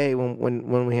every day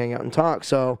when we hang out and talk.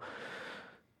 So,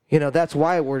 that's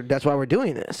why we're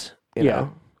doing this. You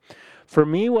know? For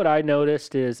me, what I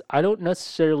noticed is I don't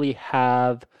necessarily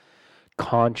have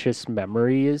conscious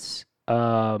memories,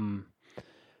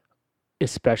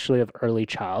 especially of early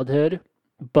childhood.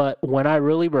 But when I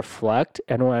really reflect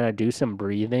and when I do some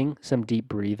breathing, some deep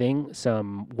breathing,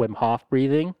 some Wim Hof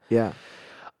breathing,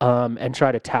 and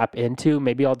try to tap into,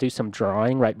 maybe I'll do some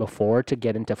drawing right before to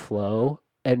get into flow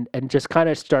and just kind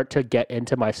of start to get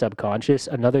into my subconscious.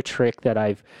 Another trick that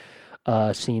I've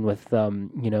seen with,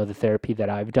 the therapy that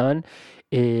I've done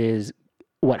is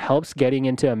what helps getting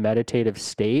into a meditative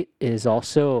state is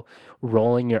also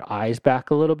rolling your eyes back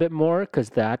a little bit more,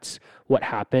 because that's what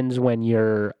happens when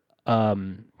you're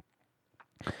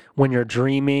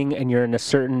dreaming and you're in a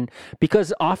certain,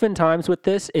 because oftentimes with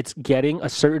this, it's getting a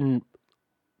certain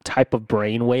type of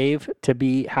brain wave to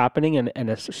be happening in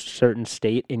a certain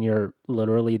state in your,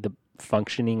 literally the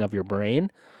functioning of your brain.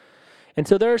 And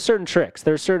so there are certain tricks.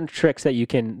 There are certain tricks that you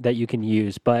can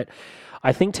use, but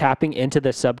I think tapping into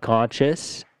the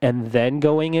subconscious and then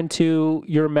going into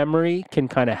your memory can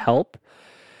kind of help.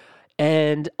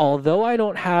 And although I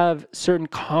don't have certain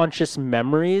conscious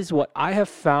memories, what I have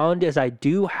found is I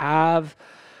do have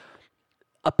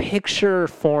a picture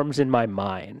forms in my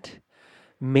mind.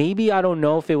 Maybe I don't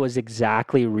know if it was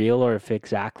exactly real or if it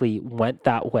exactly went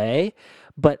that way,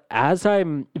 but as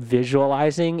I'm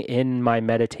visualizing in my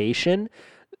meditation,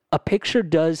 a picture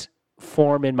does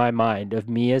form in my mind of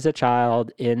me as a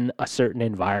child in a certain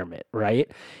environment,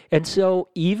 right? And so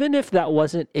even if that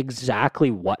wasn't exactly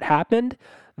what happened,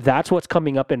 that's what's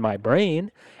coming up in my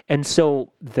brain. And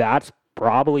so that's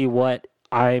probably what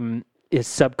is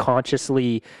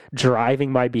subconsciously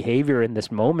driving my behavior in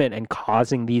this moment and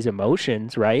causing these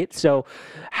emotions, right? So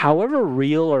however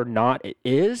real or not it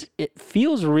is, it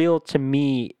feels real to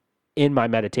me in my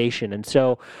meditation. And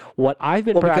so what I've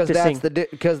been practicing,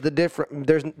 because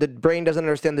the brain doesn't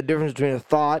understand the difference between a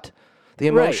thought, the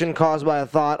emotion caused by a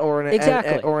thought, or an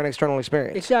external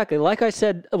experience. Exactly. Like I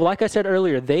said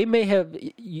earlier,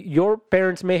 your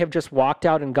parents may have just walked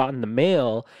out and gotten the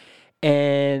mail,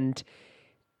 and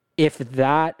if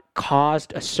that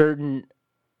caused a certain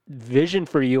vision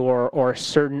for you or a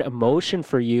certain emotion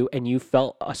for you, and you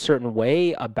felt a certain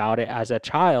way about it as a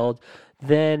child,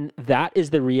 then that is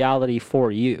the reality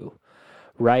for you,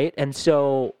 right? And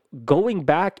so going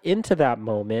back into that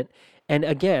moment, and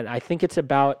again, I think it's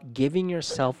about giving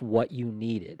yourself what you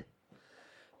needed.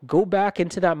 Go back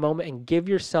into that moment and give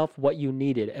yourself what you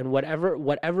needed, and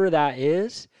whatever that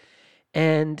is,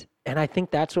 and I think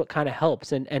that's what kind of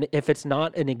helps. And if it's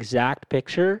not an exact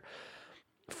picture,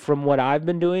 from what I've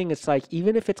been doing, it's like,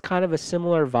 even if it's kind of a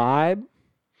similar vibe,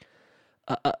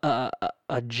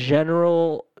 a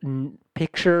general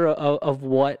picture of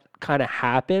what kind of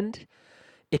happened,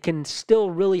 it can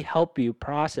still really help you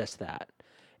process that.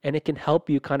 And it can help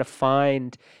you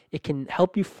find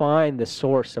the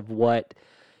source of what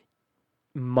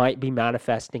might be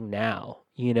manifesting now,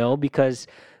 because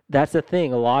that's the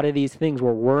thing. A lot of these things,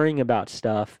 we're worrying about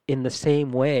stuff in the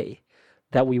same way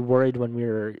that we worried when we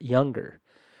were younger.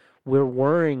 We're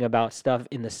worrying about stuff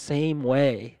in the same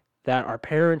way that our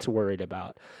parents worried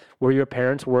about. Were your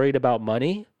parents worried about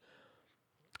money?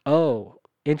 Oh,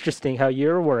 interesting how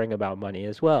you're worrying about money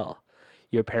as well.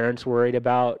 Your parents worried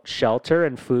about shelter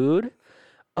and food?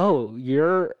 Oh,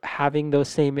 you're having those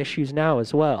same issues now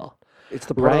as well. It's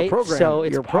the part of the program. So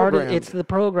it's the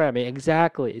programming,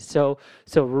 exactly. So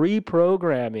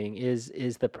reprogramming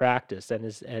is the practice and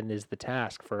is the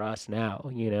task for us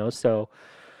now, So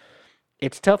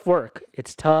it's tough work.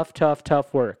 It's tough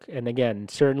work. And again,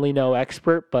 certainly no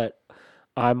expert, but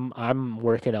I'm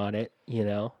working on it,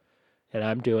 and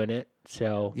I'm doing it.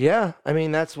 So yeah, I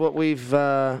mean, that's what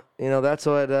that's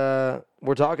what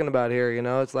we're talking about here.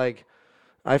 It's like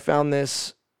I found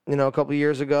this, a couple of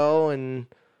years ago, and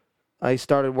I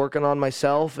started working on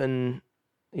myself and,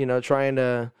 trying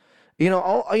to,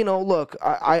 look,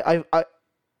 I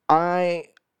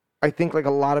think like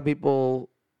a lot of people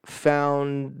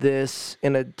found this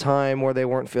in a time where they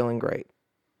weren't feeling great.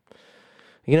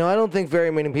 You know, I don't think very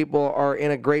many people are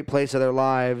in a great place of their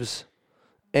lives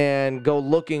and go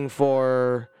looking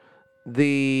for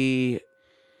the,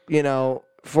 you know,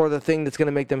 for the thing that's going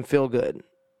to make them feel good.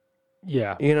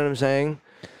 Yeah. You know what I'm saying?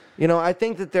 You know, I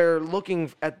think that they're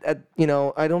looking at you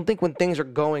know, I don't think when things are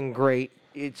going great,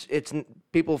 it's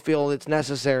people feel it's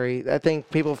necessary. I think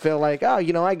people feel like, oh,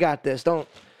 you know, I got this.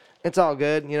 It's all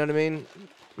good. You know what I mean?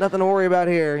 Nothing to worry about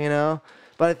here, you know?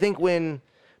 But I think when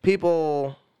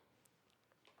people...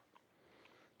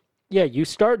 Yeah, you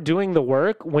start doing the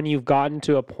work when you've gotten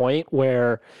to a point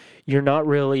where you're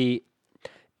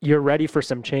ready for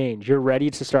some change. You're ready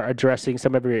to start addressing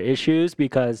some of your issues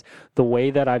because the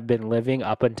way that I've been living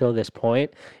up until this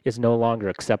point is no longer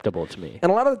acceptable to me.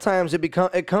 And a lot of the times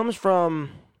it comes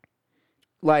from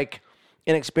like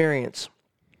an experience.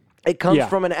 It comes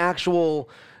from an actual,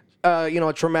 you know,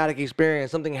 a traumatic experience.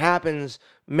 Something happens,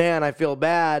 man, I feel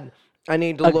bad. I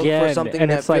need to look for something and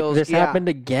that it's like, feels... this happened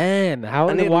again.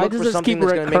 Why does this keep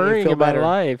that's gonna make me recurring feel in my better.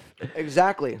 life?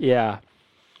 Exactly. Yeah.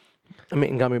 I'm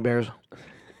eating gummy bears.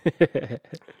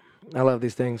 I love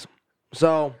these things.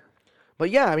 So, but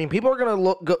yeah, I mean, people are gonna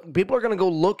go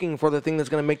looking for the thing that's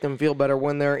gonna make them feel better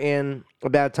when they're in a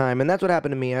bad time, and that's what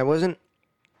happened to me. Everything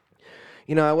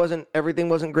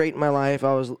wasn't great in my life.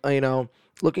 I was, you know,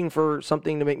 looking for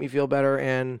something to make me feel better,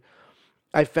 and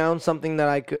I found something that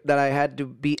I had to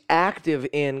be active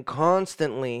in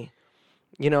constantly,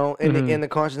 you know, in the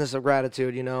consciousness of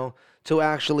gratitude, you know, to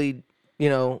actually, you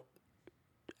know,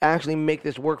 actually make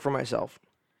this work for myself.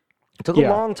 It took a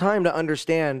long time to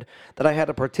understand that I had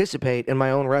to participate in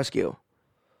my own rescue,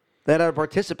 that I had to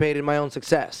participate in my own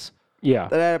success,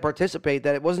 that I had to participate,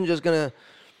 that it wasn't just going to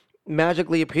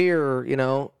magically appear, you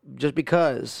know, just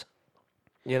because,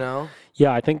 you know?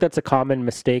 Yeah, I think that's a common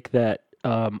mistake that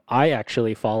I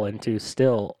actually fall into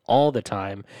still all the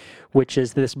time, which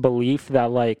is this belief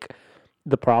that like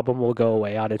the problem will go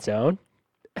away on its own.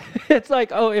 It's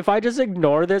like, oh, if I just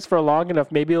ignore this for long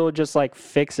enough, maybe it'll just like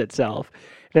fix itself.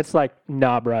 And it's like,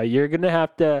 nah, bro, you're gonna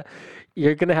have to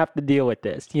deal with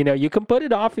this. You know, you can put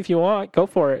it off if you want, go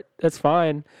for it, that's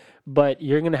fine, but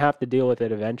you're gonna have to deal with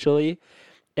it eventually.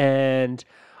 And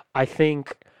I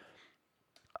think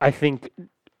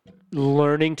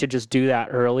learning to just do that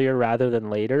earlier rather than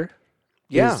later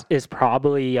is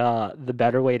probably the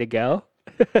better way to go.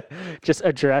 Just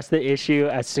address the issue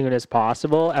as soon as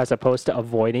possible as opposed to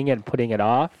avoiding and putting it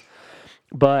off.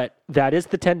 But that is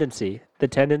the tendency. The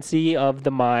tendency of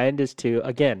the mind is to,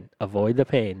 again, avoid the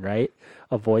pain, right?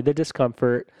 Avoid the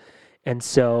discomfort. And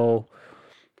so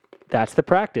that's the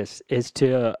practice, is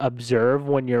to observe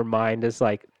when your mind is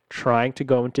like trying to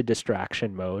go into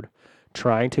distraction mode,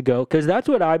 because that's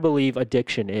what I believe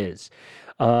addiction is.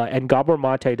 And Gabor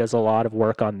Mate does a lot of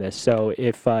work on this. So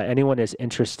if anyone is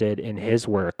interested in his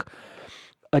work,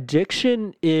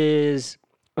 addiction is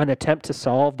an attempt to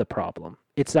solve the problem.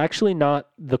 It's actually not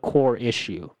the core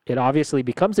issue. It obviously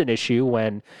becomes an issue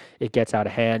when it gets out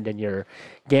of hand and you're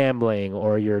gambling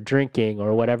or you're drinking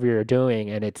or whatever you're doing,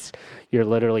 and you're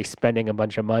literally spending a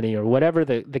bunch of money or whatever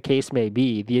the case may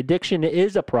be. The addiction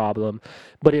is a problem,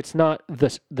 but it's not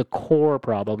the core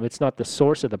problem. It's not the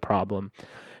source of the problem,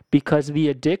 because the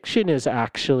addiction is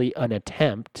actually an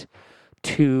attempt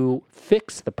to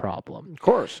fix the problem. Of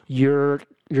course. You're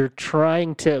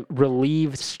trying to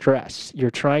relieve stress.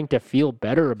 You're trying to feel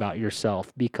better about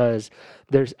yourself because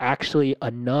there's actually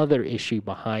another issue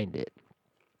behind it,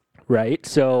 right?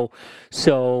 So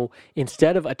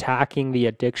instead of attacking the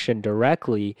addiction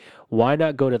directly, why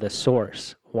not go to the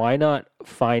source? Why not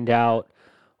find out,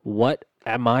 what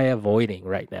am I avoiding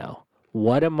right now?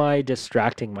 What am I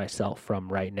distracting myself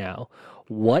from right now?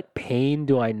 What pain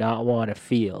do I not want to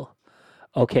feel?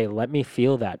 Okay, let me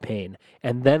feel that pain.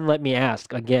 And then let me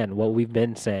ask, again, what we've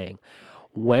been saying.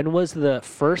 When was the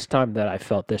first time that I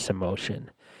felt this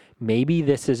emotion? Maybe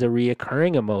this is a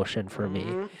reoccurring emotion for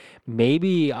me.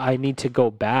 Maybe I need to go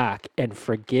back and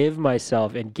forgive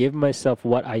myself and give myself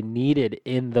what I needed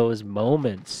in those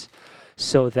moments,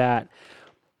 so that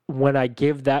when I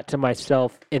give that to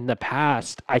myself in the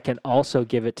past, I can also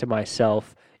give it to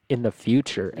myself in the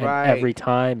future and every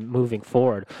time moving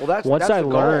forward. Well, that's the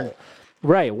goal.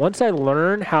 Right. Once I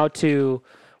learn how to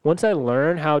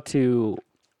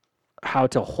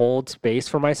hold space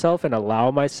for myself and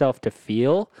allow myself to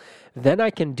feel, then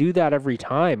I can do that every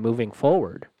time moving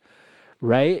forward.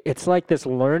 Right? It's like this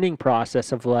learning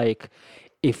process of like,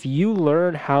 if you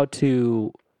learn how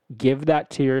to give that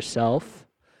to yourself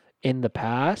in the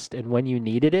past and when you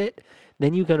needed it,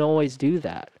 then you can always do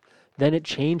that. then it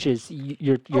changes.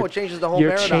 It changes the whole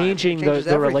You're paradigm. changing It changes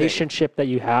the everything. relationship that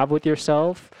you have with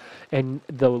yourself, and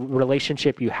the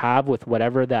relationship you have with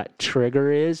whatever that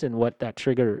trigger is, and what that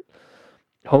trigger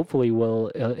hopefully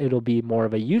it'll be more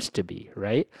of a used to be,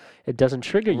 right? It doesn't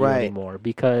trigger you Right. anymore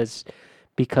because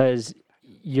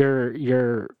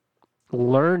you're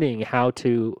learning how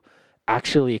to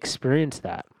actually experience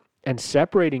that and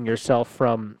separating yourself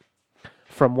from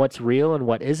what's real and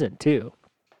what isn't too.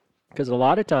 Because a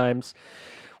lot of times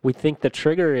we think the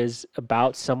trigger is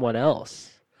about someone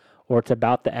else or it's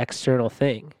about the external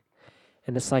thing.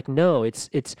 And it's like, no, it's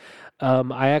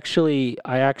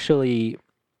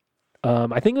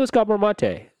I think it was Gabor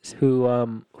Mate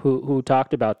who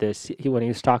talked about this. When he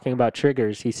was talking about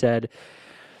triggers, he said,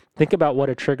 think about what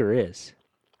a trigger is,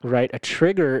 right? A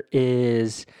trigger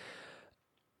is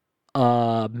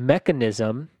a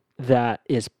mechanism that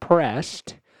is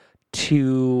pressed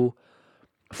to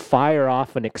fire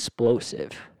off an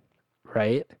explosive,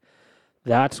 right?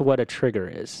 That's what a trigger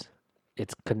is.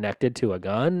 It's connected to a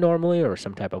gun normally or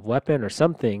some type of weapon or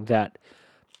something that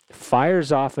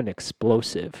fires off an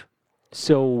explosive.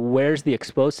 So where's the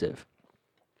explosive?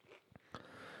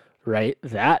 Right?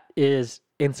 That is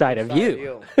inside of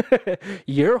you.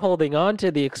 You're holding on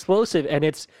to the explosive and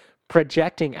it's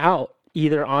projecting out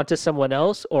either onto someone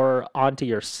else or onto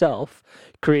yourself,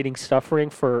 creating suffering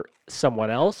for someone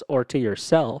else or to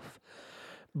yourself.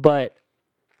 But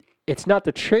it's not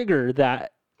the trigger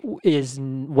that is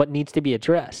what needs to be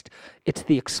addressed. It's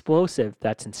the explosive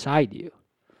that's inside you.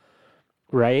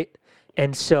 Right?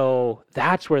 And so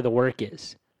that's where the work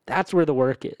is. That's where the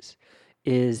work is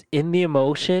in the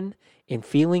emotion, in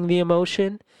feeling the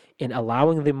emotion, in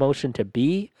allowing the emotion to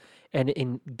be, and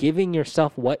in giving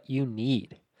yourself what you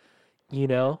need, you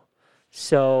know?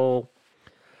 So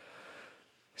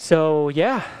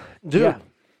yeah. Dude. Yeah.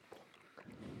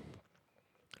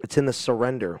 It's in the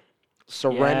surrendering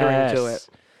to it.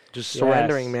 Just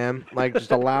surrendering, man. Like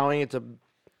just allowing it to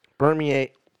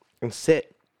permeate and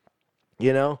sit,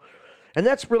 you know? And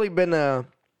that's really been the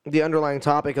underlying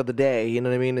topic of the day, you know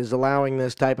what I mean, is allowing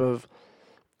this type of,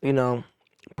 you know,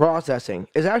 processing.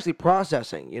 Is actually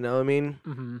processing, you know what I mean?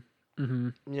 Mm-hmm.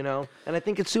 Mm-hmm. You know? And I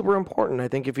think it's super important. I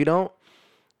think if you don't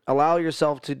allow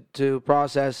yourself to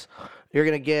process, you're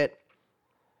going to get,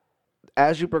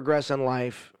 as you progress in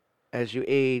life, as you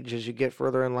age, as you get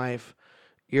further in life,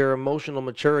 your emotional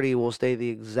maturity will stay the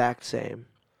exact same.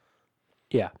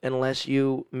 Yeah. Unless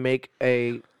you make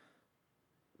a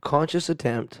conscious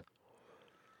attempt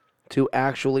to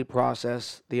actually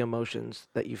process the emotions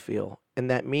that you feel. And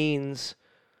that means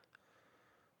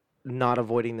not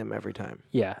avoiding them every time.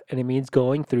 Yeah. And it means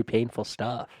going through painful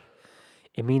stuff.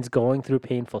 It means going through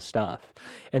painful stuff.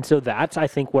 And so that's, I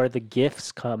think, where the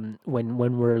gifts come when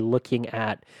we're looking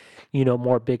at, you know,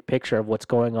 more big picture of what's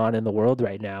going on in the world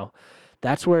right now.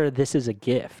 That's where this is a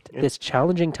gift. Yeah. This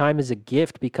challenging time is a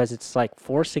gift because it's like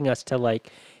forcing us to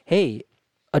like, hey,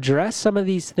 address some of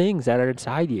these things that are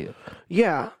inside you.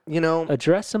 Yeah, you know.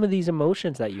 Address some of these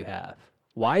emotions that you have.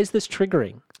 Why is this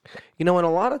triggering? You know, and a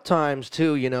lot of times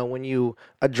too, you know, when you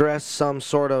address some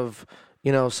sort of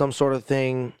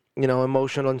thing, you know,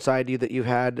 emotional inside you that you've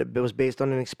had, it was based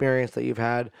on an experience that you've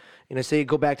had, you know, say you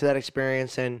go back to that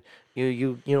experience and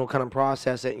you know, kind of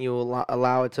process it and you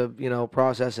allow it to, you know,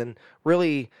 process and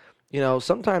really, you know,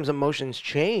 sometimes emotions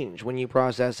change when you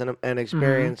process and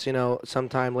experience, you know,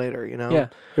 sometime later, you know. Yeah,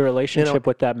 your relationship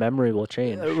with that memory will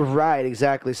change. Right,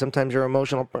 exactly. Sometimes your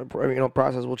emotional, you know,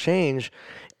 process will change.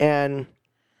 And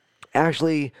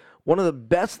actually, one of the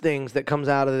best things that comes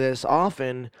out of this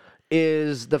often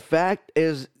is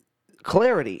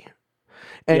clarity.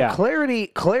 And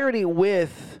clarity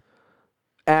with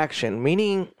action,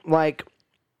 meaning like,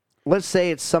 let's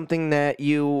say it's something that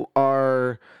you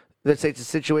are... Let's say it's a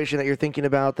situation that you're thinking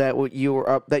about that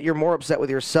you're more upset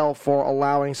with yourself for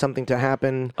allowing something to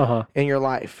happen in your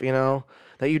life, you know?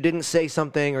 That you didn't say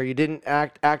something or you didn't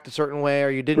act a certain way or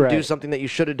you didn't do something that you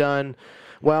should have done.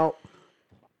 Well,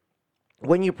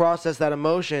 when you process that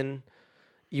emotion,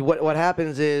 what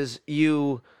happens is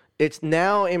it's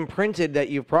now imprinted that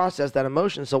you've processed that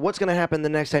emotion. So what's going to happen the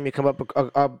next time you come up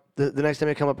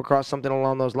across something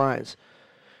along those lines?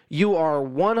 You are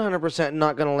 100%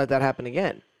 not going to let that happen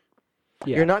again.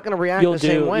 Yeah. You're not going to react the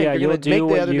same way. You're going to make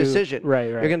the other decision. Right.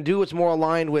 You're going to do what's more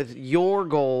aligned with your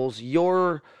goals, with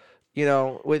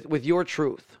your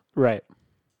truth. Right.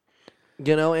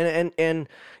 You know, and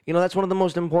you know, that's one of the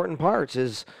most important parts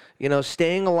is, you know,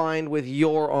 staying aligned with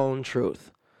your own truth,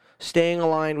 staying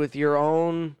aligned with your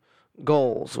own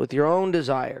goals, with your own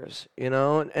desires, you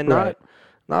know, and not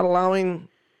allowing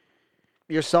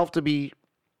yourself to be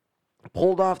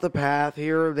pulled off the path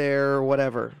here or there or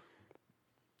whatever.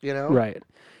 you know? Right.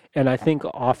 And I think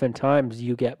oftentimes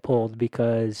you get pulled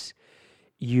because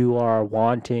you are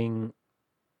wanting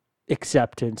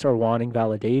acceptance or wanting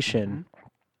validation,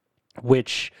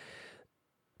 which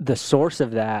the source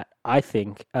of that, I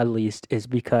think, at least, is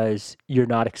because you're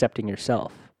not accepting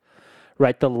yourself,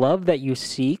 right? The love that you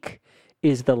seek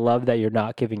is the love that you're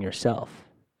not giving yourself.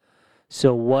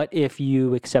 So what if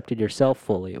you accepted yourself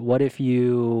fully? What if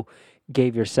you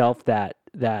gave yourself that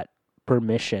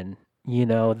permission?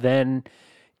 Then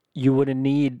you wouldn't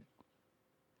need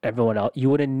everyone else. You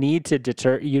wouldn't need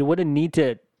to you wouldn't need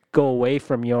to go away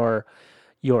from your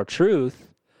truth.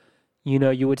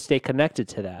 You would stay connected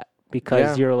to that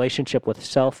because your relationship with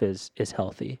self is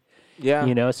healthy.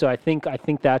 Yeah. So I think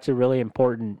that's a really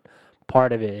important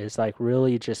part of it, is like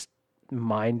really just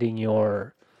minding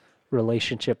your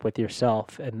relationship with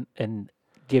yourself and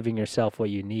giving yourself what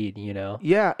you need.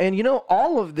 Yeah, and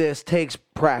all of this takes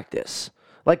practice.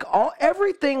 Like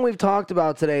everything we've talked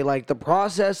about today, like the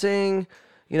processing,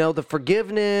 the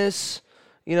forgiveness,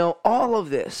 all of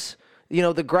this,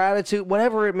 the gratitude,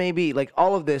 whatever it may be, like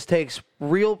all of this takes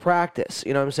real practice.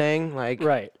 You know what I'm saying? Like,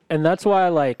 right. And that's why,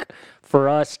 like, for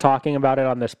us, talking about it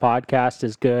on this podcast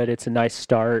is good. It's a nice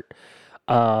start.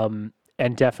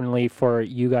 And definitely for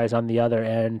you guys on the other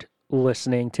end,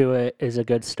 listening to it is a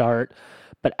good start.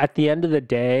 But at the end of the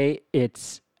day,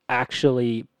 it's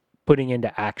actually putting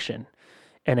into action.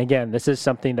 And again, this is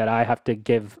something that I have to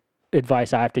give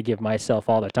advice I have to give myself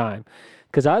all the time,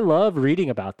 because I love reading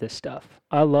about this stuff.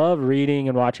 I love reading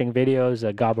and watching videos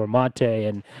of Gabor Mate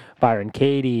and Byron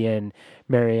Katie and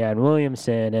Marianne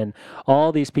Williamson and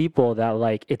all these people that,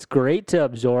 like, it's great to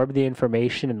absorb the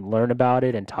information and learn about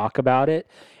it and talk about it.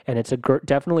 And it's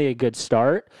definitely a good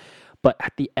start. But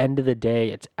at the end of the day,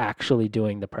 it's actually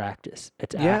doing the practice.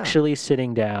 It's actually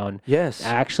sitting down,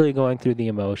 actually going through the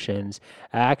emotions,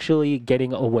 actually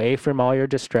getting away from all your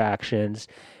distractions,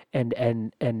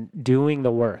 and doing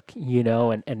the work,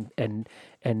 and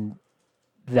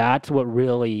that's what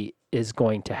really is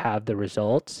going to have the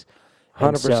results. 100%.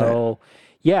 And so,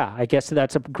 I guess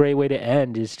that's a great way to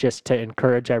end, is just to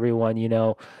encourage everyone,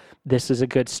 this is a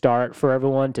good start for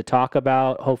everyone to talk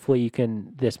about. Hopefully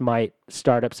this might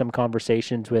start up some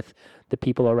conversations with the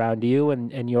people around you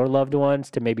and your loved ones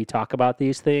to maybe talk about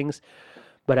these things.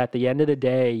 But at the end of the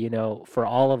day, for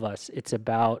all of us, it's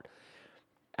about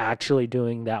actually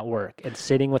doing that work and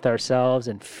sitting with ourselves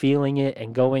and feeling it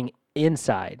and going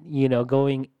inside,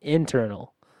 going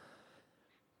internal.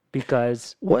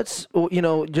 Because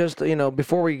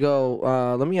before we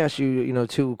go, let me ask you,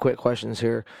 two quick questions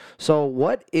here. So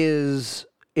what is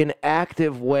an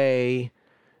active way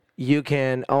you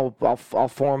can, I'll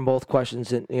form both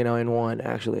questions in one,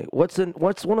 actually. What's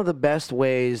one of the best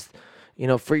ways,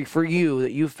 for you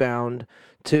that you found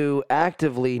to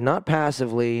actively, not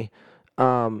passively,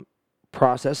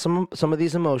 process some of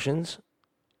these emotions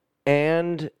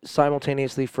and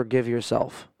simultaneously forgive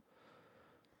yourself?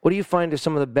 What do you find are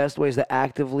some of the best ways to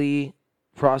actively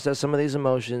process some of these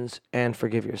emotions and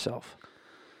forgive yourself?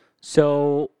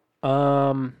 So,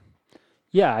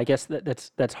 I guess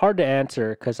that's hard to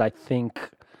answer, because I think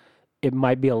it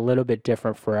might be a little bit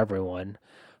different for everyone.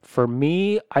 For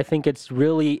me, I think it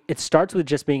starts with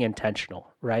just being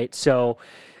intentional, right? So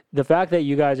the fact that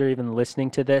you guys are even listening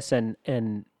to this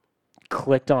and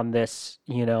clicked on this,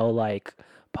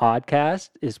 podcast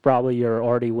is probably you're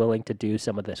already willing to do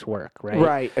some of this work, right?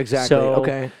 Right, exactly.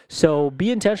 Okay. So be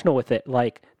intentional with it.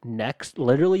 Like,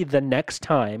 literally the next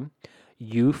time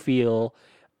you feel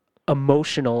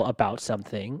emotional about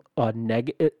something, or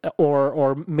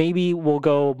maybe we'll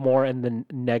go more in the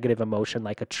negative emotion,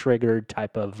 like a triggered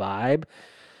type of vibe.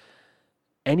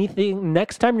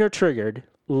 Next time you're triggered,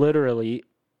 literally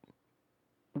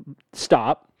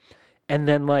stop and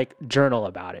then, like, journal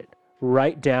about it.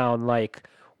 Write down, like,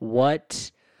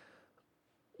 what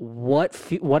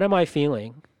am I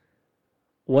feeling?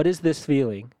 What is this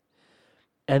feeling?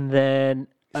 And then,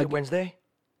 is it Wednesday?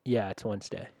 Yeah, it's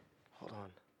Wednesday. Hold on.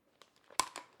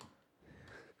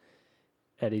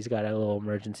 Eddie's got a little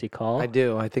emergency call. I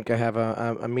do. I think I have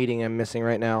a meeting I'm missing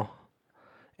right now.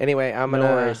 Anyway, I'm no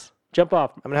gonna worries. Jump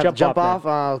off. I'm gonna have to jump off.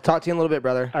 I'll talk to you in a little bit,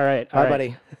 brother. All right. Bye,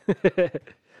 buddy.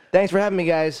 Thanks for having me,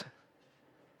 guys.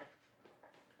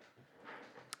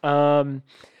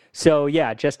 So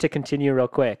just to continue real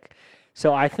quick.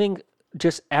 So I think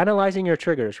just analyzing your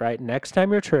triggers, right? Next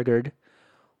time you're triggered,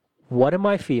 what am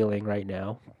I feeling right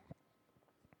now?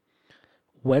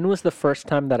 When was the first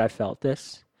time that I felt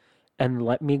this? And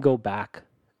let me go back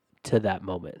to that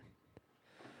moment.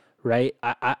 Right?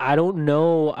 I don't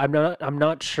know. I'm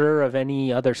not sure of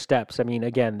any other steps. I mean,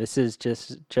 again, this is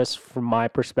just from my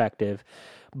perspective,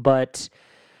 but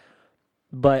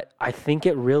But I think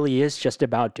it really is just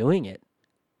about doing it.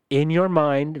 In your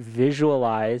mind,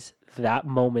 visualize that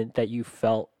moment that you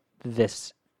felt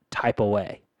this type of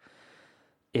way.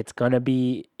 It's going to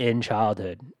be in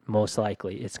childhood, most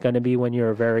likely. It's going to be when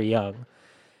you're very young.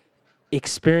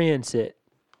 Experience it,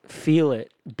 feel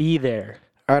it, be there.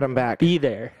 All right, I'm back. Be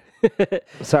there.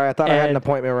 Sorry, I thought I had an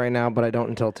appointment right now, but I don't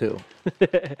until 2.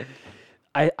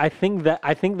 I think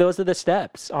those are the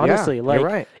steps, honestly. Yeah, like, you're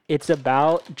right. It's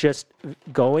about just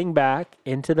going back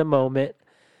into the moment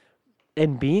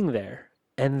and being there,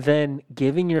 and then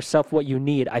giving yourself what you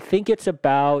need. I think it's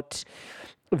about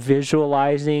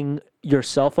visualizing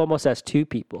yourself almost as two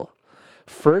people.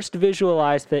 First,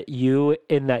 visualize that you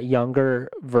in that younger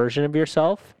version of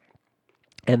yourself,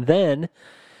 and then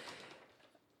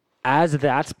as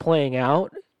that's playing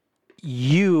out,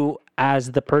 you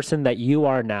as the person that you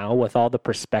are now, with all the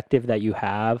perspective that you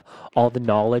have, all the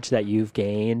knowledge that you've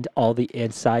gained, all the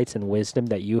insights and wisdom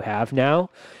that you have now,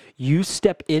 you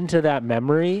step into that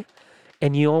memory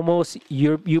and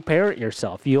you parent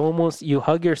yourself. You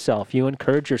hug yourself, you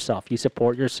encourage yourself, you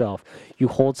support yourself, you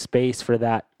hold space for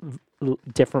that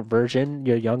different version,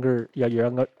 your younger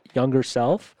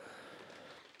self.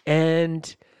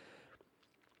 And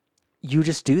you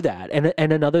just do that. And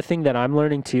another thing that I'm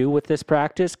learning too with this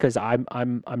practice, because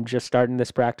I'm just starting this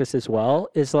practice as well,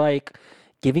 is like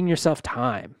giving yourself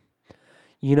time.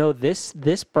 You know,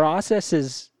 this process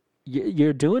is,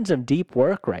 you're doing some deep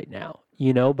work right now,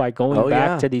 you know, by going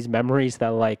back to these memories that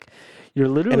like you're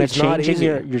literally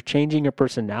changing your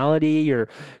personality, you're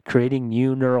creating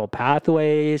new neural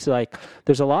pathways. Like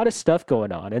there's a lot of stuff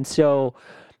going on. And so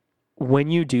when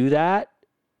you do that,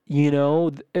 you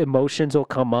know, emotions will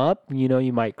come up, you know,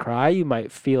 you might cry, you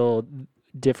might feel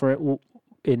different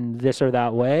in this or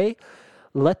that way.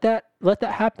 Let that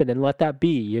happen and let that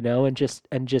be, you know, and just,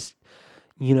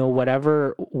 you know,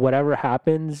 whatever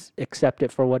happens, accept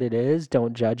it for what it is.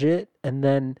 Don't judge it. And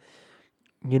then,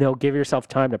 you know, give yourself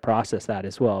time to process that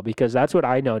as well, because that's what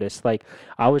I noticed. Like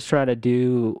I was trying to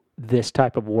do this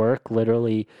type of work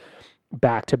literally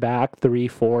back to back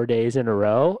 3-4 days in a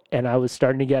row, and I was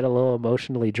starting to get a little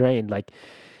emotionally drained. Like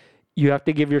you have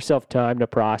to give yourself time to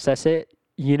process it.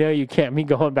 You know, you can't be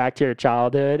going back to your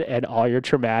childhood and all your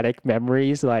traumatic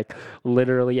memories like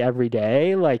literally every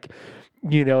day. Like,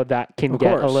 you know, that can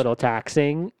get a little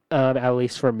taxing, at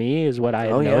least for me, is what I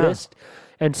have noticed.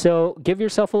 And so give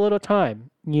yourself a little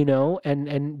time, you know,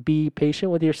 and be patient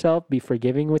with yourself, be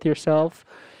forgiving with yourself.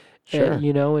 Sure.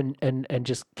 You know, and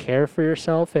just care for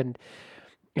yourself. And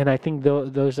I think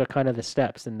those are kind of the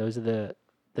steps, and those are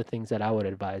the things that I would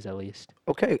advise, at least.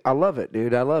 Okay. I love it,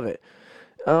 dude. I love it.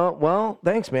 Well,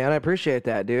 thanks, man. I appreciate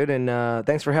that, dude. And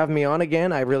thanks for having me on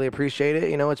again. I really appreciate it.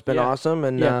 You know, it's been awesome.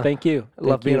 And thank you. I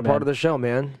love being a part of the show,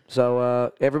 man.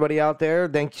 So everybody out there,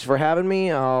 thanks for having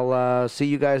me. I'll see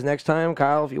you guys next time.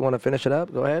 Kyle, if you want to finish it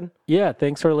up, go ahead. Yeah,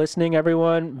 thanks for listening,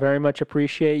 everyone. Very much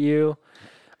appreciate you.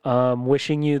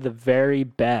 Wishing you the very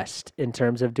best in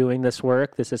terms of doing this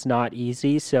work. This is not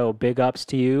easy, so big ups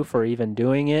to you for even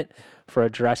doing it, for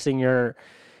addressing your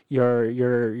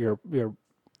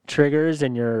triggers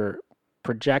and your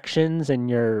projections and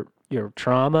your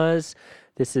traumas.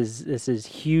 This is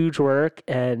huge work,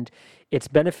 and it's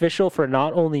beneficial for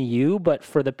not only you but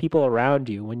for the people around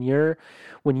you.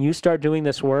 When you start doing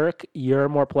this work, you're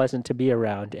more pleasant to be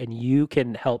around, and you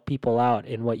can help people out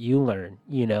in what you learn.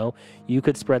 You know, you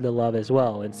could spread the love as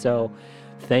well. And so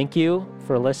thank you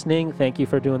for listening. Thank you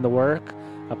for doing the work.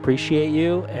 Appreciate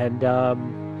you, and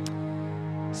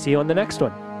see you on the next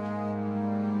one.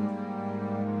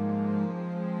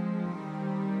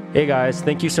 Hey guys,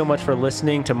 thank you so much for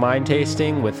listening to Mind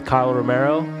Tasting with Kyle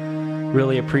Romero.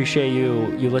 Really appreciate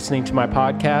you listening to my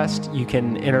podcast. You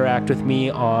can interact with me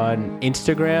on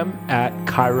Instagram at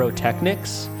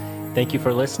Chirotechnics. Thank you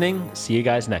for listening. See you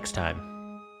guys next time.